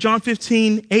ordinary. John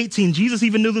 15:18, Jesus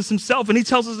even knew this himself, and he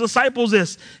tells his disciples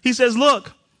this. He says,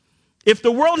 look, if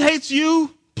the world hates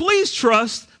you, please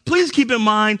keep in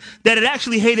mind that it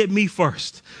actually hated me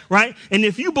first, right? And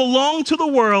if you belong to the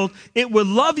world, it would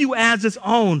love you as its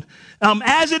own.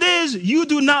 As it is, you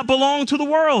do not belong to the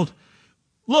world.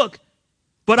 Look,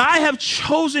 but I have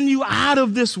chosen you out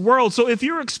of this world. So if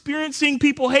you're experiencing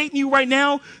people hating you right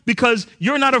now because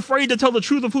you're not afraid to tell the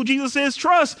truth of who Jesus is,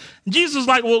 trust. Jesus is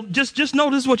like, well, just know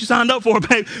this is what you signed up for,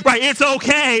 babe. Right? It's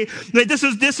okay. This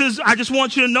is, I just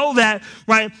want you to know that,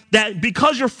 right? That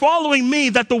because you're following me,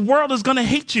 that the world is going to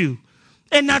hate you.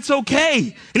 And that's okay.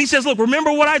 And he says, look,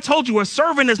 remember what I told you. A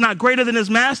servant is not greater than his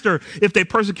master. If they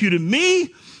persecuted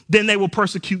me, then they will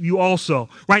persecute you also,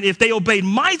 right? If they obeyed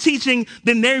my teaching,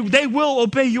 then they will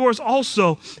obey yours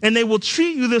also. And they will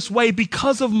treat you this way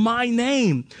because of my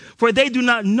name, for they do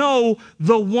not know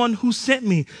the one who sent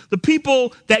me. The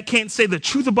people that can't say the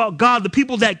truth about God, the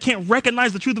people that can't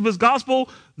recognize the truth of his gospel,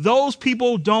 those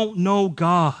people don't know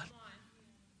God.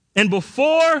 And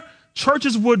before,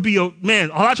 churches would be, a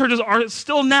lot of churches are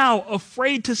still now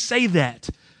afraid to say that.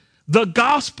 The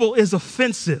gospel is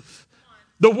offensive.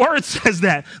 The word says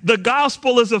that. The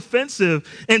gospel is offensive.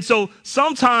 And so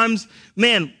sometimes,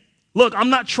 look,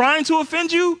 I'm not trying to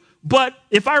offend you, but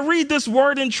if I read this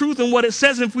word in truth and what it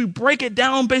says, if we break it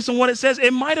down based on what it says,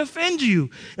 it might offend you.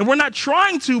 And we're not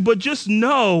trying to, but just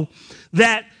know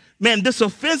that, this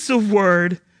offensive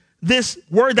word, this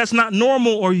word that's not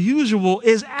normal or usual,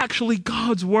 is actually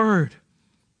God's word.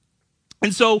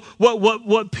 And so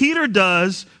what Peter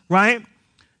does, right?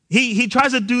 He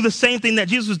tries to do the same thing that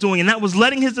Jesus was doing, and that was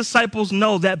letting his disciples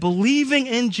know that believing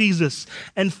in Jesus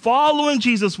and following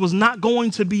Jesus was not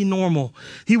going to be normal.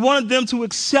 He wanted them to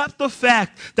accept the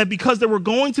fact that because they were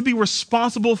going to be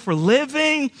responsible for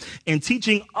living and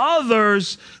teaching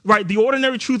others, right, the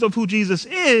ordinary truth of who Jesus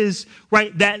is,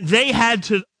 right, that they had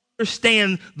to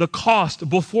understand the cost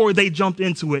before they jumped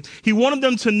into it. He wanted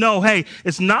them to know, hey,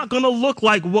 it's not going to look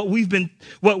like what we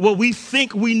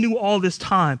think we knew all this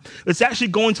time. It's actually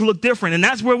going to look different. And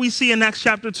that's where we see in Acts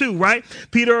chapter 2, right?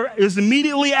 Peter is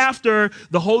immediately after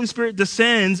the Holy Spirit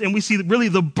descends, and we see really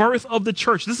the birth of the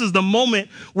church. This is the moment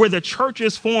where the church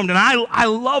is formed. And I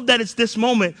love that it's this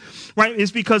moment, right?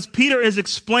 It's because Peter is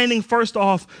explaining first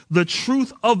off the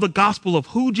truth of the gospel of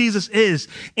who Jesus is.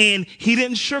 And he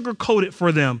didn't sugarcoat it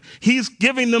for them. He's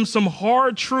giving them some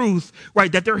hard truth, right,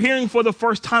 that they're hearing for the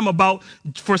first time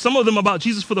for some of them about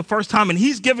Jesus for the first time. And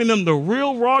he's giving them the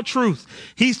real raw truth.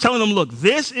 He's telling them, look,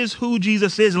 this is who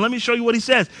Jesus is. And let me show you what he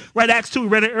says. Right, Acts 2, we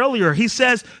read it earlier. He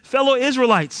says, fellow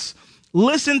Israelites,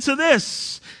 listen to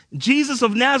this. Jesus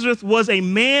of Nazareth was a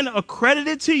man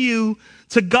accredited to you,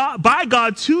 by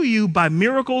God to you by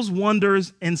miracles,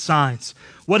 wonders, and signs.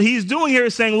 What he's doing here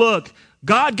is saying, look,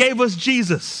 God gave us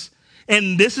Jesus.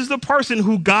 And this is the person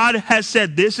who God has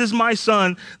said, this is my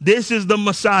son, this is the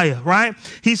Messiah, right?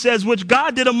 He says, which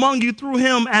God did among you through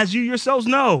him, as you yourselves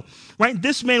know, right?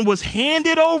 This man was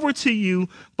handed over to you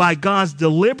by God's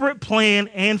deliberate plan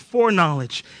and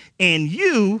foreknowledge. And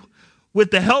you, with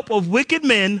the help of wicked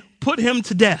men, put him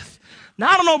to death. Now,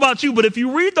 I don't know about you, but if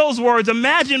you read those words,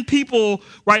 imagine people,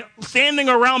 right, standing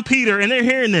around Peter and they're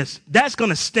hearing this. That's going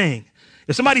to sting.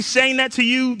 If somebody's saying that to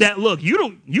you, that, look,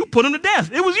 you put him to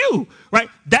death. It was you, right?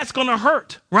 That's going to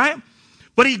hurt, right?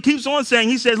 But he keeps on saying,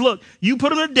 he says, look, you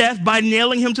put him to death by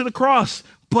nailing him to the cross,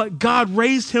 but God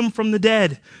raised him from the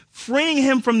dead, freeing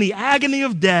him from the agony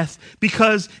of death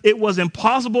because it was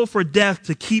impossible for death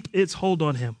to keep its hold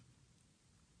on him.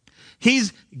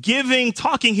 He's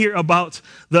talking here about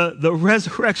the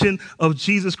resurrection of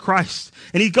Jesus Christ.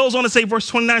 And he goes on to say, verse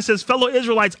 29 says, fellow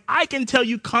Israelites, I can tell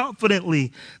you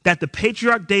confidently that the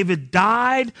patriarch David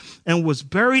died and was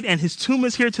buried, and his tomb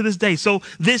is here to this day. So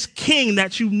this king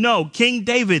that you know, King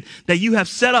David, that you have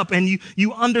set up and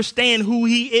you understand who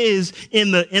he is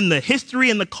in the history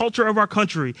and the culture of our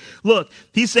country. Look,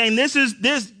 he's saying this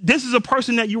is a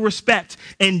person that you respect.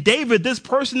 And David, this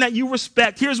person that you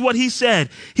respect, here's what he said.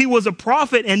 He was a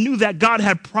prophet and knew that God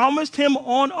had promised him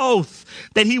on oath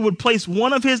that he would place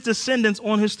one of his descendants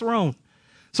on his throne.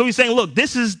 So he's saying, look,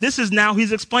 this is now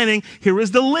he's explaining, here is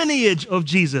the lineage of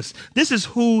Jesus. This is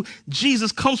who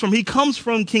Jesus comes from. He comes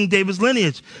from King David's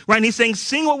lineage, right? And he's saying,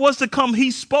 seeing what was to come,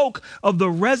 he spoke of the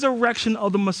resurrection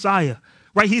of the Messiah,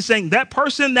 right? He's saying that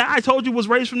person that I told you was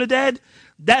raised from the dead,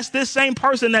 that's this same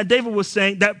person that David was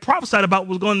saying, that prophesied about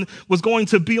was going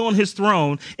to be on his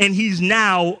throne, and he's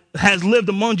now has lived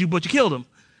among you, but you killed him.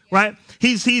 right?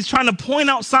 He's trying to point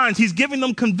out signs. He's giving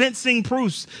them convincing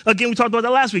proofs. Again, we talked about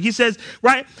that last week. He says,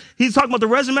 right, he's talking about the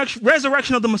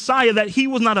resurrection of the Messiah, that he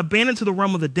was not abandoned to the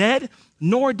realm of the dead,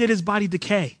 nor did his body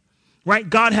decay, right?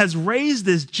 God has raised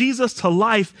this Jesus to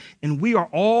life, and we are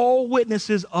all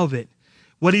witnesses of it.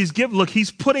 What he's giving, look, he's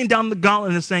putting down the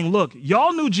gauntlet and saying, look,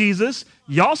 y'all knew Jesus.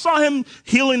 Y'all saw him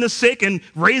healing the sick and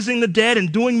raising the dead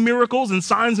and doing miracles and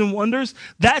signs and wonders.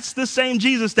 That's the same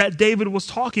Jesus that David was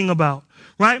talking about,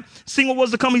 right? Seeing what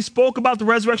was to come, he spoke about the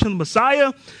resurrection of the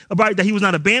Messiah, about that he was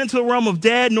not abandoned to the realm of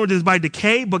dead, nor did his body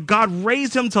decay, but God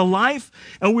raised him to life,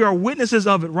 and we are witnesses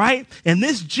of it, right? And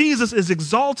this Jesus is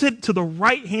exalted to the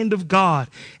right hand of God,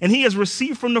 and he has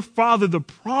received from the Father the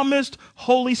promised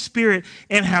Holy Spirit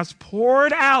and has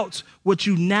poured out what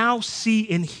you now see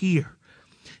and hear.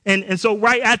 And so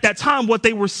right at that time, what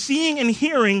they were seeing and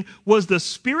hearing was the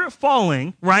Spirit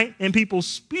falling, right? And people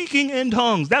speaking in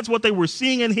tongues. That's what they were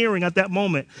seeing and hearing at that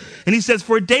moment. And he says,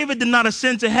 for David did not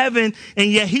ascend to heaven,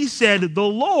 and yet he said, the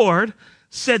Lord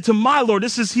said to my Lord.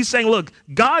 He's saying, look,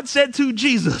 God said to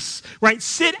Jesus, right?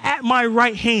 Sit at my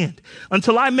right hand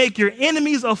until I make your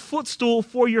enemies a footstool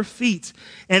for your feet.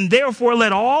 And therefore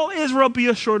let all Israel be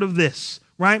assured of this.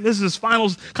 Right? This is his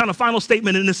final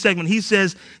statement in this segment. He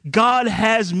says, God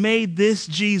has made this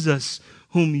Jesus,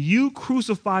 whom you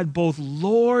crucified, both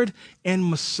Lord and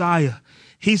Messiah.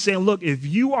 He's saying, look, if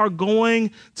you are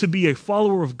going to be a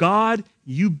follower of God,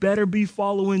 you better be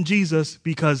following Jesus,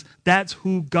 because that's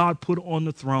who God put on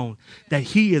the throne, that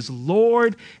he is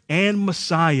Lord and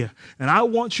Messiah. And I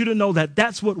want you to know that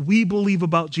that's what we believe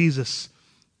about Jesus.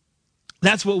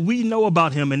 That's what we know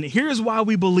about him. And here's why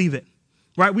we believe it.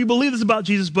 Right? We believe this about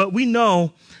Jesus, but we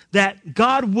know that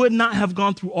God would not have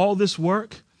gone through all this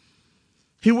work.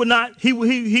 He would not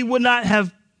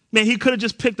have, man, he could have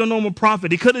just picked a normal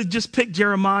prophet. He could have just picked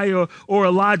Jeremiah or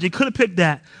Elijah. He could have picked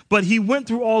that. But he went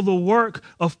through all the work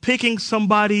of picking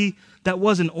somebody that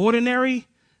wasn't ordinary,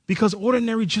 because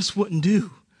ordinary just wouldn't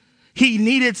do. He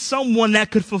needed someone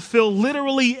that could fulfill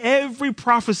literally every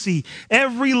prophecy,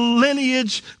 every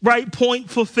lineage, right, point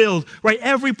fulfilled, right?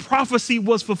 Every prophecy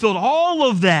was fulfilled. All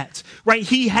of that, right,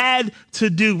 he had to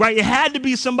do, right? It had to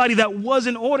be somebody that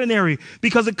wasn't ordinary,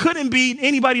 because it couldn't be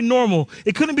anybody normal.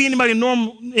 It couldn't be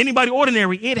anybody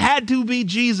ordinary. It had to be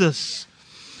Jesus.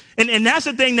 And that's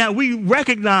the thing that we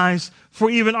recognize for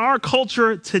even our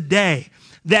culture today,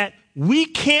 that we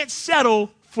can't settle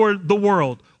for the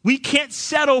world. We can't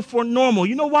settle for normal.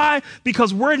 You know why?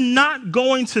 Because we're not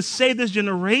going to save this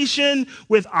generation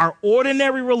with our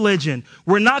ordinary religion.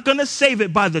 We're not going to save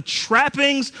it by the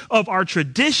trappings of our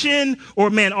tradition or,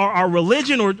 man, our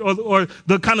religion or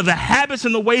the kind of the habits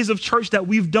and the ways of church that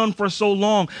we've done for so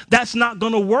long. That's not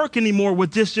going to work anymore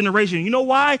with this generation. You know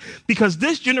why? Because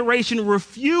this generation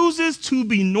refuses to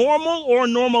be normal or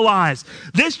normalized.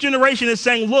 This generation is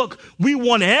saying, look, we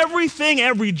want everything,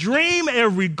 every dream,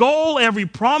 every goal, every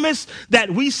promise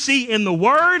that we see in the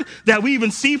Word, that we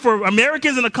even see for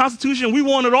Americans in the Constitution. We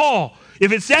want it all.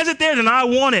 If it says it there, then I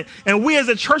want it. And we as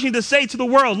a church need to say to the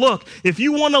world, look, if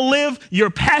you want to live your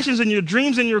passions and your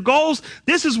dreams and your goals,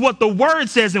 this is what the Word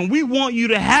says, and we want you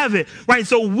to have it, right?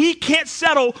 So we can't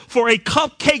settle for a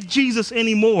cupcake Jesus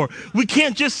anymore. We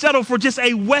can't just settle for just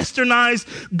a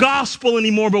westernized gospel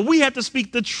anymore, but we have to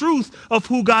speak the truth of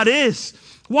who God is.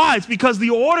 Why? It's because the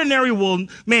ordinary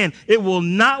it will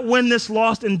not win this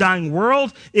lost and dying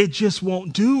world. It just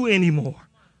won't do anymore.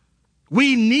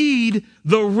 We need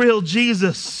the real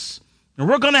Jesus. And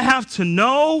we're going to have to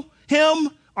know him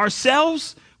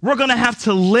ourselves. We're going to have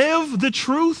to live the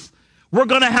truth. We're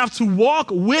going to have to walk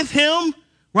with him,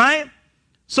 right?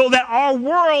 So that our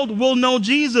world will know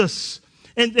Jesus.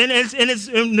 And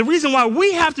the reason why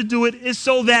we have to do it is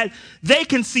so that they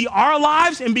can see our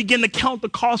lives and begin to count the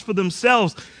cost for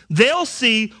themselves. They'll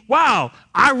see, wow,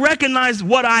 I recognize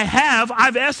what I have.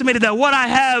 I've estimated that what I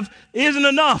have isn't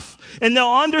enough. And they'll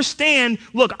understand,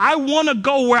 look, I want to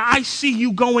go where I see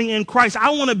you going in Christ.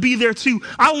 I want to be there too.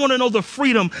 I want to know the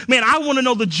freedom. Man, I want to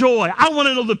know the joy. I want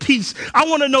to know the peace. I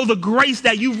want to know the grace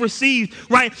that you've received,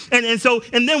 right? And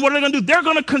then what are they going to do? They're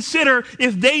going to consider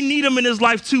if they need him in his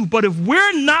life too. But if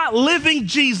we're not living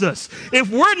Jesus, if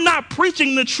we're not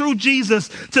preaching the true Jesus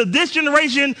to this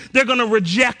generation, they're going to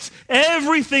reject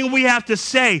everything we have to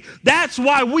say. That's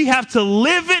why we have to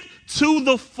live it to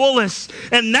the fullest.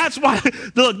 And that's why,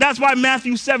 look, that's why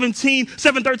Matthew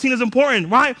 7:13 is important,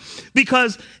 right?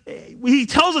 Because he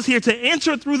tells us here to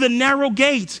enter through the narrow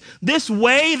gates. This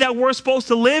way that we're supposed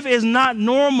to live is not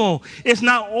normal. It's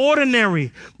not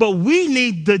ordinary. But we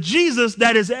need the Jesus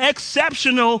that is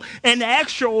exceptional and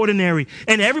extraordinary.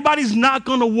 And everybody's not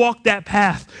going to walk that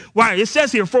path. Right? It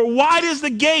says here, for wide is the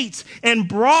gate and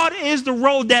broad is the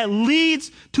road that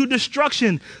leads to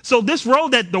destruction. So this road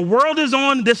that the world is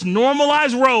on, this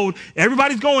normalized road,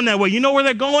 everybody's going that way. You know where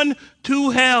they're going?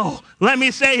 To hell. Let me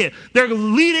say it. They're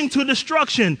leading to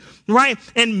destruction, right?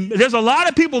 And there's a lot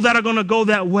of people that are going to go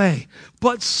that way.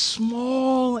 But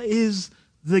small is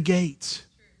the gate.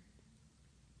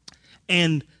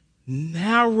 And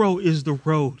narrow is the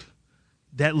road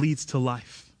that leads to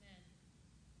life.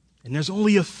 And there's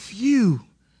only a few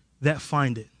that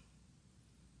find it.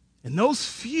 And those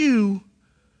few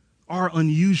are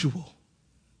unusual.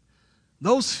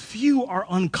 Those few are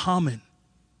uncommon.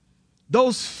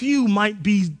 Those few might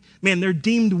be, they're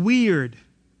deemed weird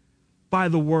by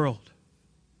the world.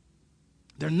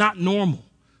 They're not normal.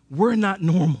 We're not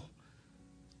normal.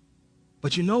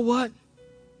 But you know what?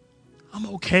 I'm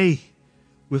okay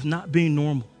with not being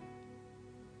normal.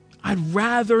 I'd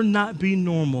rather not be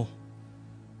normal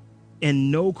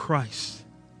and know Christ.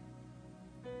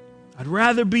 I'd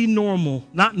rather be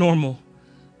not normal,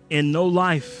 and know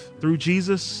life through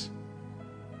Jesus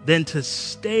than to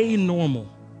stay normal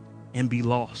and be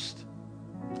lost.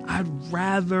 I'd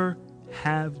rather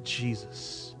have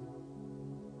Jesus.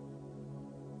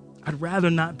 I'd rather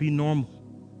not be normal.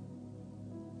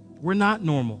 We're not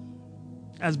normal.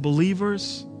 As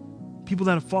believers, people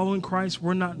that are following Christ,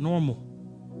 we're not normal.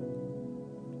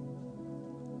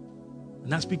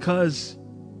 And that's because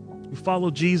we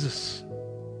follow Jesus.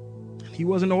 And he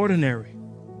wasn't ordinary.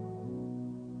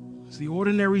 The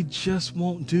ordinary just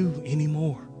won't do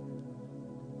anymore.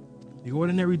 The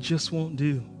ordinary just won't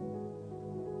do.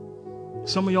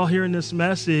 Some of y'all hearing this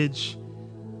message,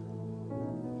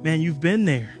 you've been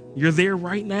there. You're there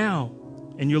right now.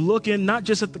 And you're looking not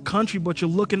just at the country, but you're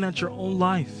looking at your own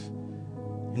life.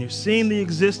 And you're seeing the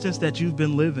existence that you've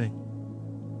been living.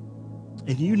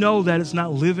 And you know that it's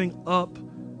not living up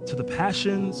to the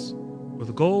passions or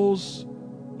the goals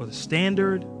or the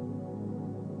standard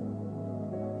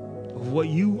of what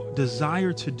you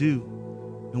desire to do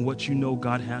and what you know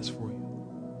God has for you.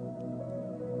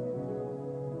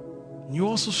 And you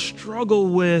also struggle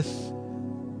with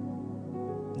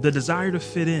the desire to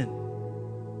fit in,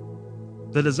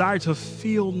 the desire to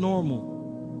feel normal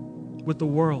with the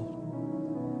world.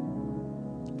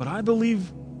 But I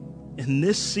believe in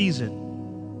this season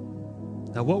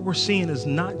that what we're seeing is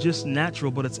not just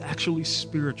natural, but it's actually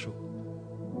spiritual.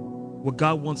 What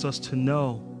God wants us to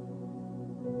know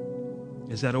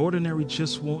is that ordinary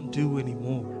just won't do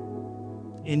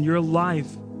anymore. In your life,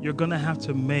 you're going to have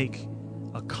to make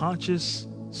a conscious,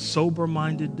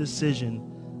 sober-minded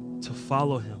decision to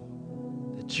follow him.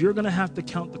 That you're going to have to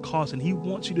count the cost, and he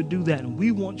wants you to do that, and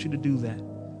we want you to do that.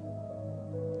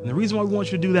 And the reason why we want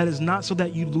you to do that is not so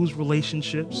that you lose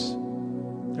relationships.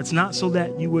 It's not so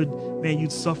that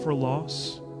you'd suffer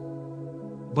loss,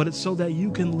 but it's so that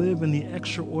you can live in the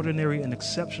extraordinary and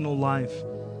exceptional life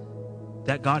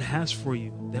that God has for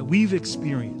you, that we've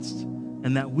experienced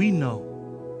and that we know.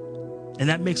 And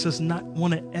that makes us not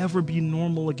want to ever be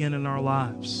normal again in our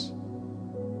lives.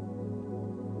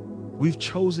 We've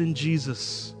chosen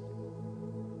Jesus,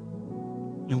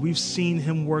 and we've seen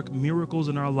him work miracles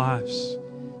in our lives.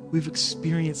 We've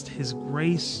experienced his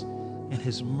grace and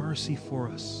his mercy for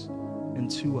us and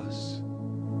to us.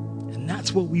 And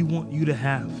that's what we want you to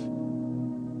have.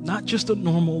 Not just a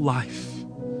normal life.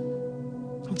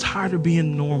 I'm tired of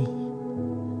being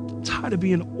normal. I'm tired of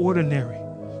being ordinary.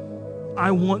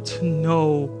 I want to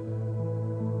know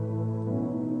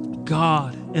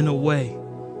God in a way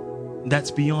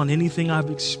that's beyond anything I've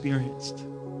experienced.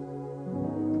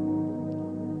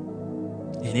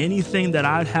 And anything that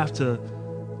I'd have to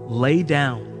lay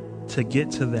down to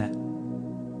get to that,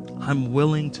 I'm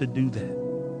willing to do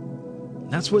that.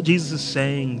 That's what Jesus is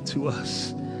saying to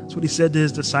us. That's what he said to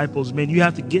his disciples. Man, you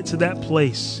have to get to that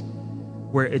place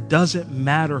where it doesn't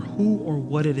matter who or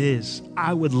what it is.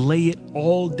 I would lay it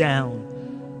all down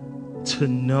to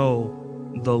know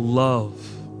the love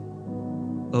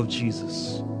of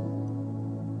Jesus.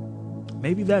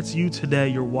 Maybe that's you today.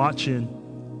 You're watching,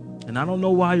 and I don't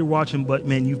know why you're watching, but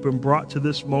man, you've been brought to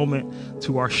this moment,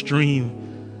 to our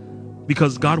stream,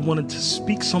 because God wanted to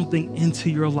speak something into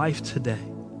your life today.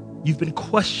 You've been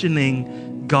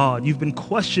questioning God. You've been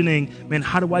questioning, man,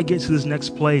 how do I get to this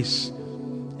next place?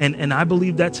 And I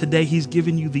believe that today he's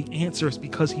given you the answers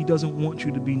because he doesn't want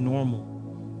you to be normal.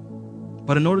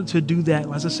 But in order to do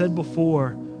that, as I said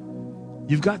before,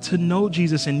 you've got to know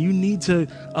Jesus and you need to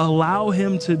allow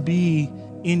him to be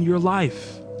in your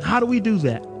life. How do we do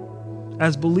that?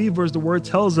 As believers, the word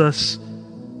tells us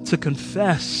to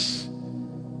confess,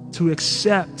 to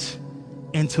accept,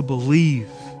 and to believe.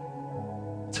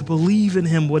 To believe in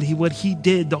him, what he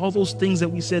did, all those things that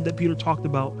we said that Peter talked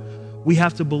about. We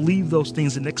have to believe those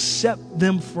things and accept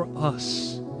them for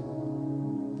us.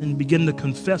 And begin to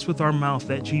confess with our mouth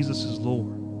that Jesus is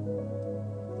Lord.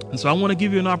 And so I want to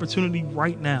give you an opportunity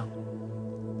right now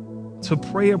to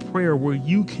pray a prayer where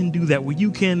you can do that, where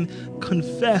you can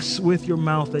confess with your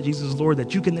mouth that Jesus is Lord,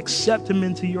 that you can accept him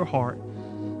into your heart,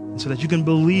 and so that you can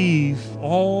believe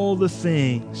all the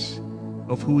things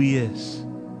of who he is.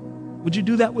 Would you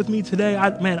do that with me today?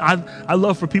 I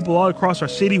love for people all across our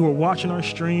city who are watching our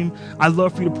stream. I'd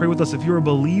love for you to pray with us. If you're a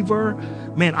believer,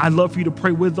 man, I'd love for you to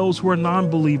pray with those who are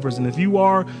non-believers. And if you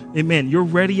are, man, you're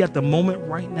ready at the moment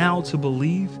right now to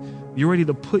believe, you're ready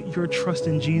to put your trust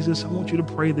in Jesus, I want you to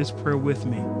pray this prayer with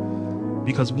me.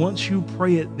 Because once you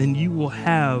pray it, then you will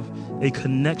have a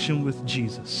connection with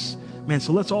Jesus. Man,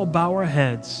 so let's all bow our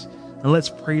heads and let's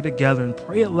pray together and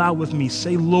pray it loud with me.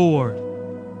 Say, Lord,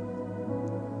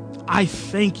 I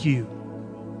thank you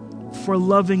for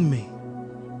loving me.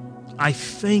 I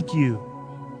thank you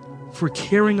for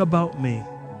caring about me.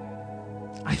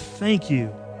 I thank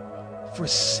you for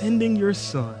sending your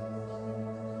son,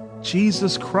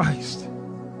 Jesus Christ,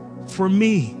 for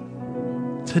me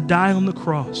to die on the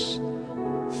cross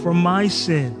for my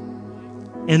sin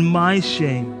and my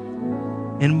shame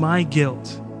and my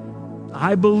guilt.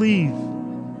 I believe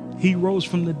he rose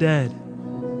from the dead,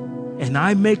 and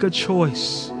I make a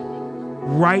choice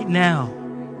right now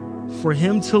for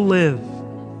him to live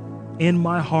in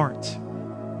my heart.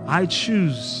 I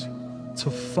choose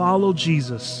to follow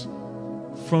Jesus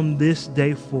from this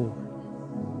day forward.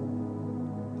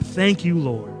 Thank you,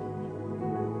 Lord.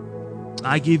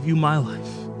 I give you my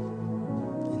life.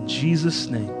 In Jesus'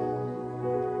 name,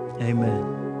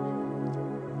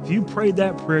 amen. If you prayed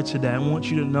that prayer today, I want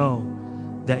you to know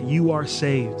that you are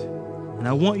saved. And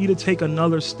I want you to take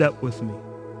another step with me.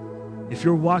 If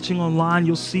you're watching online,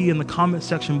 you'll see in the comment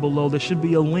section below, there should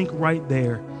be a link right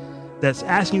there that's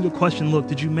asking you the question, look,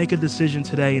 did you make a decision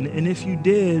today? And if you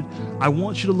did, I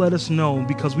want you to let us know,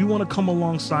 because we want to come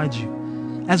alongside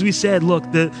you. As we said, look,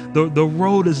 the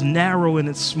road is narrow and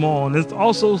it's small, and it's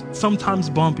also sometimes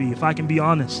bumpy, if I can be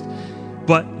honest.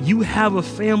 But you have a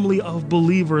family of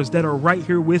believers that are right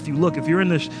here with you. Look, if you're in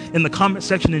the comment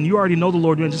section and you already know the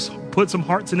Lord, just put some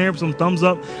hearts in there, some thumbs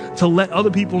up to let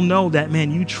other people know that,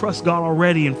 man, you trust God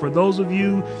already. And for those of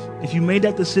you, if you made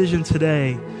that decision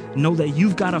today, know that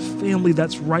you've got a family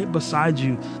that's right beside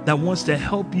you that wants to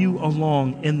help you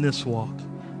along in this walk.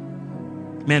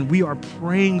 Man, we are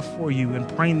praying for you and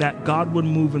praying that God would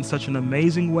move in such an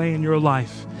amazing way in your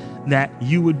life that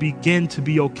you would begin to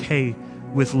be okay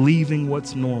with leaving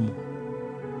what's normal,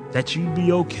 that you'd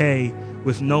be okay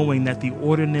with knowing that the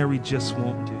ordinary just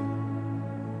won't do.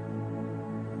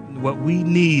 What we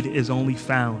need is only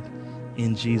found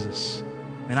in Jesus.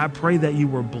 And I pray that you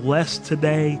were blessed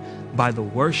today by the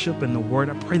worship and the word.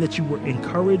 I pray that you were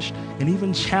encouraged and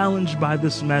even challenged by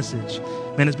this message.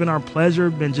 Man, it's been our pleasure,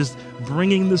 just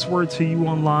bringing this word to you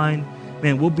online.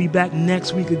 Man, we'll be back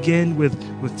next week again with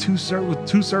two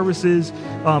services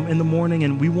in the morning,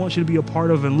 and we want you to be a part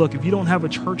of. And look, if you don't have a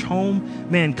church home,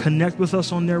 man, connect with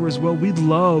us on there as well. We'd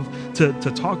love to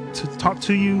talk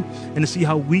to you and to see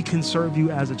how we can serve you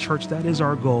as a church. That is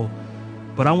our goal.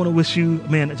 But I want to wish you,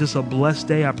 man, just a blessed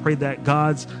day. I pray that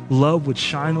God's love would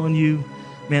shine on you,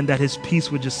 man, that his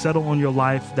peace would just settle on your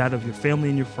life, that of your family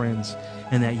and your friends,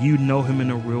 and that you know him in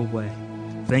a real way.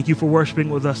 Thank you for worshiping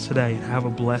with us today. Have a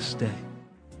blessed day.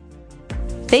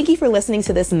 Thank you for listening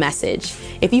to this message.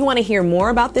 If you want to hear more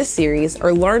about this series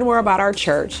or learn more about our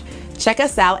church, check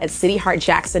us out at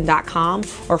cityheartjackson.com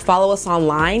or follow us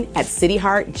online at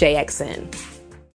cityheartjxn.